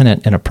was a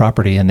tenant in a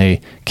property and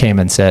they came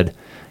and said,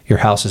 your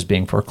house is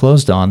being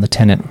foreclosed on, the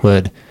tenant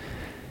would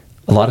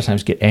a lot of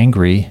times get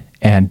angry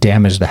and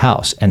damage the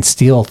house and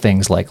steal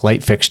things like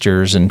light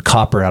fixtures and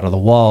copper out of the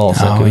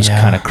walls. It was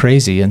kind of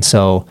crazy. And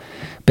so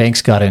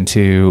banks got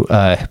into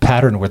a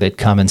pattern where they'd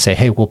come and say,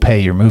 hey, we'll pay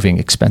your moving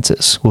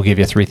expenses. We'll give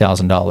you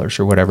 $3,000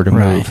 or whatever to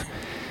move.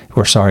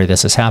 We're sorry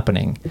this is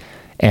happening.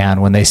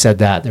 And when they said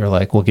that, they were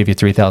like, we'll give you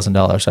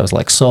 $3,000. I was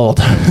like, sold.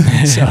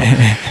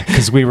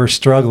 Because we were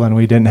struggling.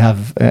 We didn't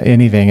have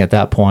anything at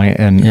that point.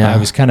 And I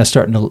was kind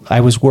of I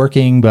was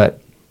working,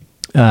 but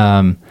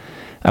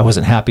I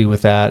wasn't happy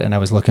with that, and I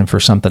was looking for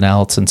something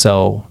else. And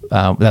so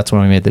that's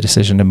when we made the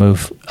decision to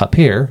move up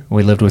here.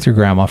 We lived with your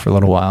grandma for a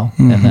little while,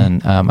 and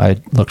then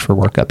I looked for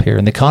work up here.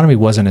 And the economy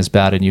wasn't as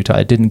bad in Utah.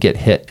 It didn't get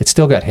hit. It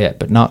still got hit,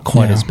 but not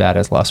quite as bad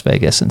as Las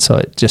Vegas. And so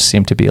it just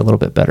seemed to be a little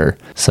bit better.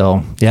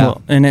 So, yeah.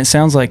 Well, and it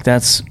sounds like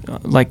that's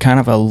kind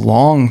of a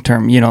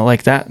long-term,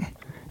 that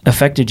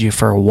affected you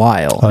for a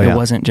while. It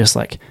wasn't just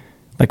like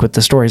with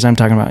the stories I'm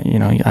talking about,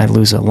 I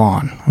lose a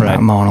lawn. I'm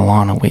not mowing a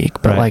lawn a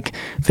week. But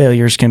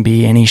failures can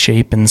be any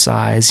shape and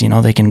size.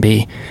 They can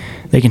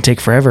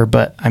take forever.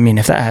 But I mean,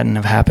 if that hadn't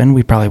have happened,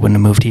 we probably wouldn't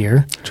have moved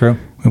here. True.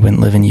 We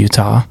wouldn't live in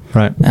Utah.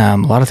 Right. A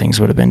lot of things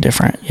would have been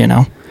different.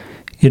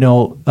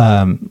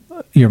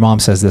 Your mom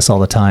says this all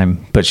the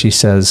time, but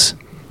she's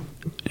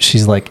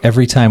like,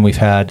 every time we've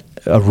had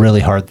a really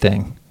hard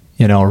thing,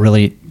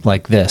 really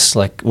like this,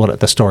 like what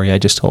the story I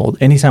just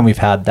told. Anytime we've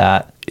had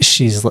that,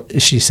 she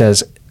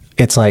says,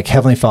 it's like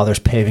Heavenly Father's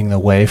paving the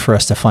way for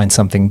us to find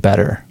something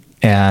better.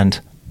 And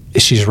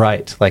she's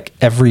right. Like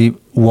every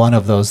one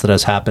of those that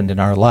has happened in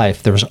our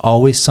life, there was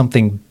always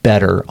something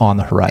better on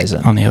the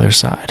horizon. On the other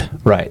side.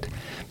 Right.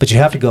 But you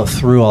have to go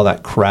through all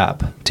that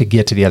crap to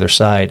get to the other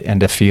side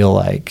and to feel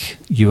like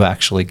you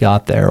actually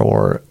got there,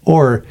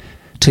 or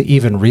to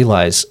even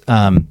realize.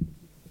 I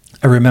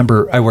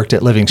remember I worked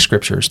at Living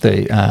Scriptures.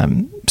 They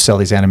sell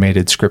these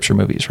animated scripture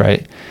movies,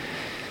 right?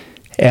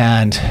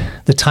 And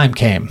the time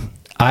came.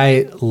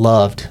 I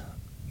loved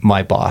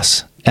my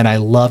boss. and I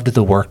loved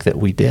the work that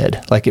we did.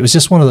 Like, it was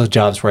just one of those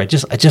jobs where I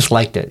just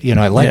liked it. You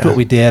know, I liked what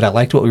we did. I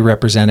liked what we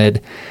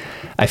represented.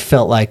 I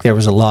felt like there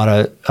was a lot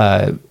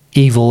of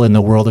evil in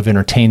the world of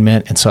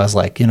entertainment. And so I was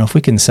like, you know, if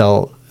we can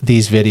sell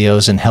these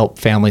videos and help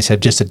families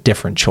have just a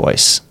different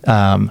choice,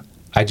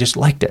 I just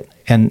liked it.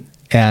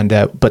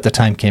 But the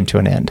time came to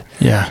an end.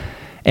 Yeah.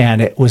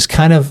 And it was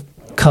kind of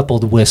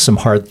coupled with some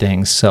hard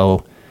things.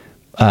 So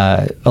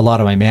a lot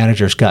of my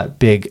managers got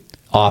big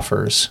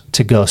offers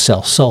to go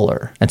sell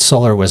solar, and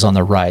solar was on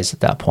the rise at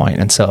that point.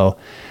 And so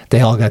they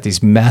all got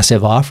these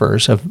massive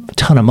offers of a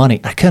ton of money.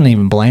 I couldn't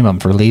even blame them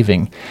for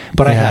leaving,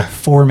 but I had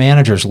 4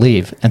 managers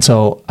leave. And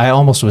so I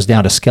almost was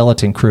down to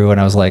skeleton crew, and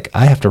I was like,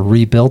 I have to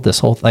rebuild this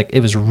whole, like,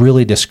 it was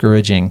really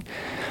discouraging,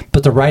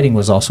 but the writing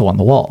was also on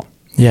the wall.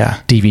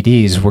 Yeah.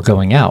 DVDs were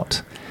going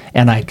out.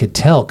 And I could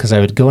tell, because I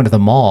would go into the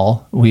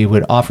mall, we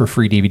would offer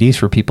free DVDs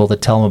for people to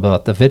tell them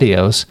about the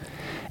videos.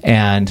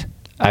 And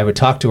I would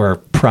talk to our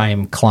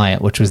prime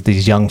client, which was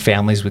these young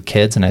families with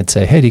kids, and I'd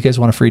say, hey, do you guys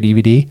want a free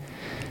DVD?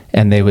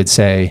 And they would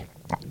say,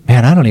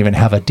 man, I don't even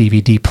have a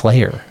DVD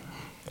player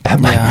at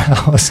my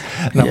house.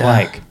 And I'm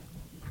like,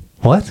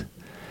 what?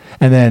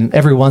 And then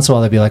every once in a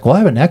while they'd be like, well, I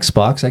have an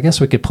Xbox. I guess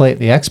we could play at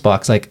the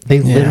Xbox. Like, they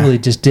literally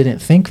just didn't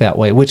think that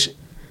way, which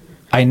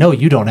I know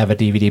you don't have a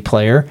DVD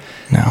player.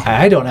 No.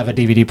 I don't have a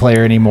DVD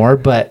player anymore,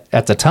 but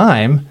at the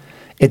time,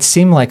 it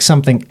seemed like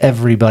something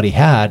everybody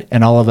had,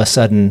 and all of a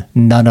sudden,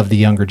 none of the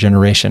younger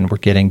generation were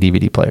getting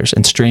DVD players,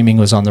 and streaming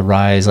was on the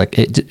rise. Like,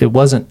 it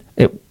wasn't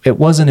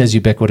as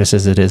ubiquitous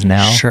as it is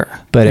now. Sure,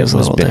 but it was a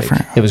little big.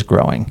 different. It was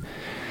growing.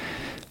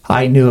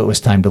 I knew it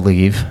was time to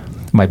leave.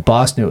 My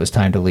boss knew it was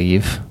time to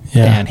leave,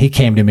 and he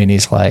came to me and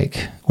he's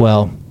like,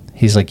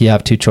 you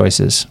have 2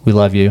 choices. We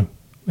love you,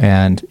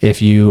 and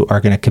if you are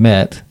going to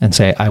commit and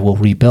say, I will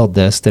rebuild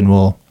this, then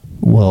we'll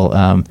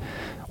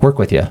work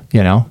with you,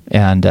 you know,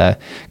 and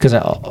because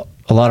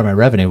a lot of my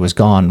revenue was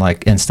gone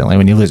like instantly.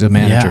 When you lose a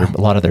manager, a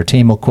lot of their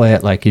team will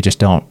quit. Like, it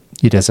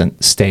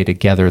doesn't stay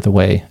together the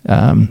way,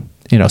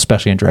 you know,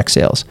 especially in direct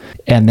sales.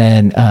 And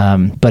then,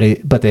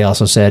 but they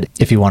also said,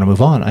 if you want to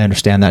move on, I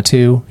understand that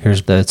too.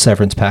 Here's the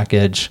severance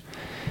package.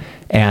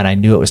 And I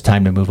knew it was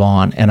time to move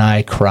on, and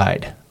I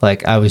cried.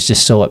 Like, I was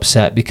just so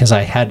upset because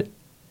I had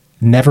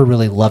never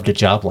really loved a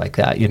job like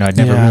that. You know, I'd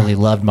never really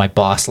loved my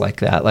boss like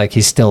that. Like,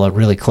 he's still a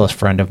really close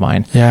friend of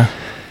mine. Yeah.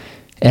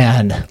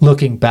 And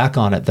looking back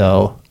on it,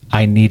 though,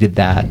 I needed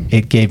that.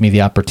 It gave me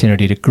the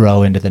opportunity to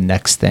grow into the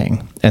next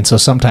thing. And so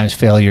sometimes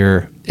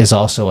failure is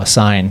also a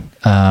sign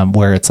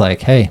where it's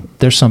like, hey,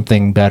 there's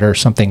something better,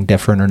 something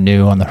different or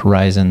new on the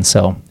horizon.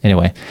 So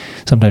anyway,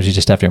 sometimes you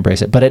just have to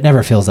embrace it. But it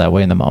never feels that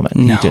way in the moment.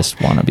 No. You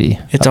just want to be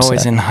It's upset.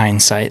 always in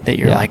hindsight that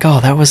you're like,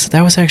 oh, that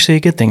was actually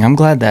a good thing. I'm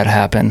glad that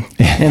happened.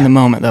 In the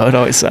moment, though, it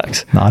always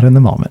sucks. Not in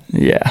the moment.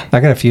 Yeah. I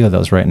got a few of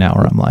those right now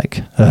where I'm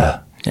like,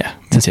 ugh. Yeah,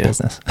 me this too.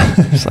 business.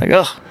 It's like,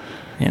 ugh.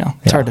 You know,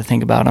 it's hard to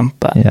think about them,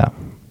 but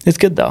it's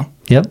good though.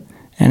 Yep.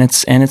 And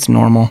it's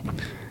normal.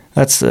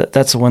 That's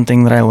the one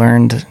thing that I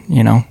learned,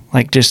 you know,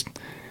 like just,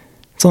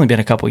 it's only been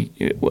a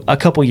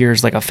couple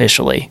years, like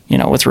officially, you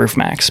know, with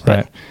RoofMax,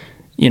 but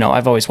you know,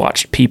 I've always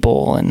watched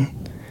people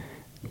and,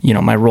 you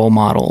know, my role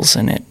models,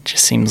 and it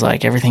just seems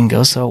like everything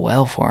goes so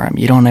well for them.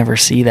 You don't ever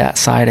see that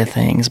side of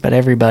things, but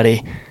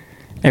everybody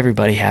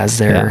has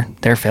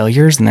their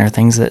failures and their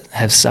things that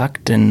have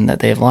sucked and that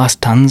they've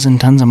lost tons and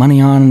tons of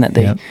money on, and that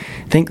they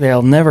think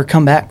they'll never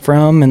come back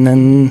from. And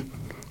then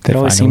it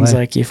always seems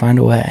like you find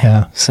a way.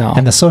 Yeah. So,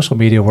 and the social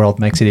media world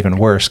makes it even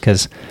worse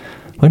because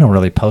we don't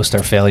really post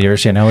our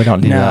failures, you know, we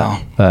don't do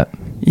that. But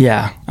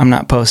yeah, I'm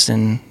not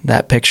posting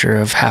that picture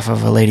of half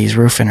of a lady's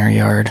roof in her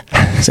yard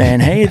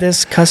saying, hey,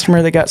 this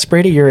customer that got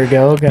sprayed a year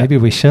ago. Maybe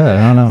we should.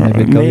 I don't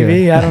know.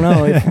 Maybe I don't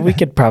know. We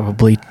could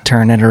probably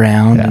turn it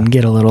around and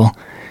get a little,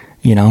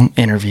 you know,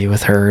 interview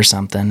with her or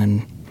something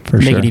and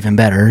make it even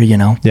better, you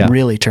know,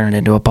 really turn it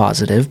into a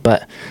positive.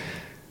 But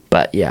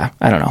yeah,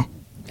 I don't know.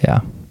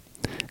 Yeah.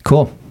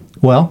 Cool.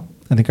 Well,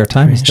 I think our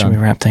time is done. Should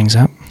we wrap things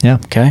up? Yeah.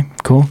 Okay,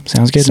 cool.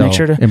 Sounds good. So Make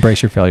sure to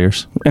embrace your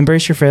failures.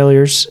 Embrace your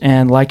failures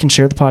and like and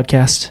share the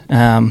podcast.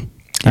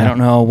 I don't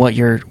know what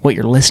you're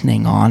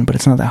listening on, but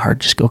it's not that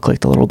hard. Just go click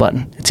the little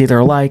button. It's either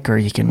a like, or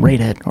you can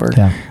rate it, or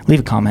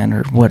leave a comment,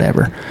 or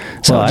whatever.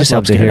 So well, it just I'd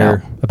love helps to get it hear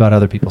out. about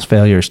other people's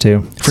failures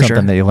too. For Something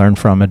sure. that you learn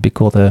from. It'd be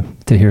cool to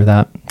hear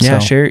that. Yeah,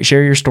 So,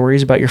 share your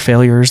stories about your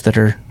failures that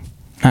are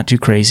not too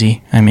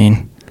crazy. I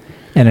mean,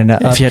 and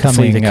if you had to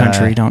flee the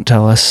country, don't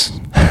tell us.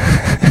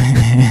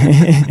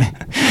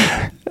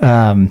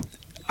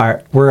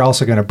 We're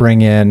also going to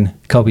bring in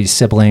Kobe's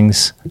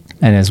siblings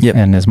and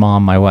his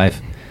mom, my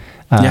wife.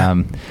 We're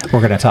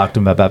going to talk to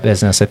him about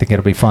business. I think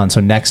it'll be fun.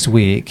 So next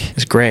week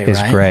is Gray.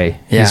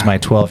 Yeah. He's my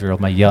 12-year-old,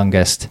 my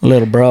youngest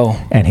little bro,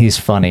 and he's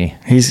funny.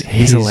 He's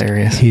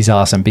hilarious. He's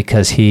awesome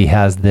because he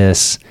has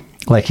this,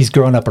 like, he's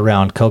grown up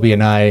around Kobe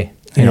and I,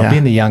 you know,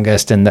 being the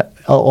youngest and the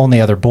only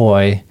other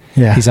boy.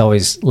 Yeah. he's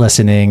always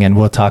listening, and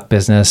we'll talk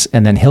business.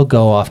 And then he'll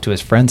go off to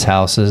his friends'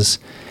 houses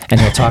and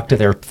he'll talk to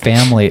their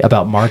family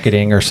about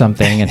marketing or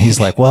something. And he's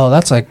like, well,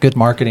 that's like good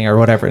marketing or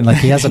whatever. And like,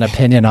 he has an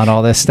opinion on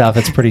all this stuff.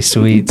 It's pretty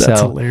sweet. That's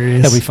so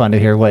hilarious. it'll be fun to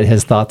hear what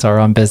his thoughts are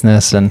on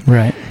business. And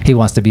Right. he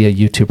wants to be a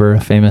YouTuber,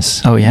 a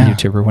famous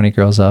YouTuber when he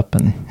grows up.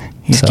 And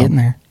He's getting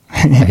there.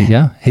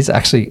 yeah, he's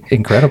actually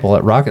incredible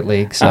at Rocket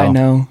League. So I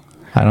know.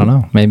 I don't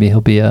know. Maybe he'll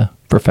be a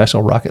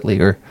professional Rocket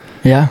Leaguer.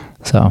 Yeah.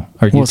 So,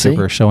 or We'll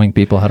YouTuber see. showing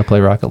people how to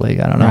play Rocket League.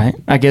 I don't know. Right.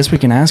 I guess we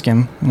can ask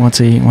him once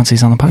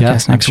he's on the podcast Yeah,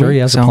 next I'm week. sure he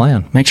has a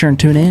plan. Make sure and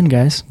tune in,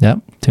 guys. Yep.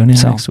 Tune in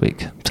So- next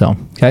week. So,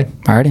 okay.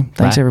 Alrighty.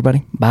 Thanks, Bye.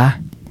 everybody. Bye.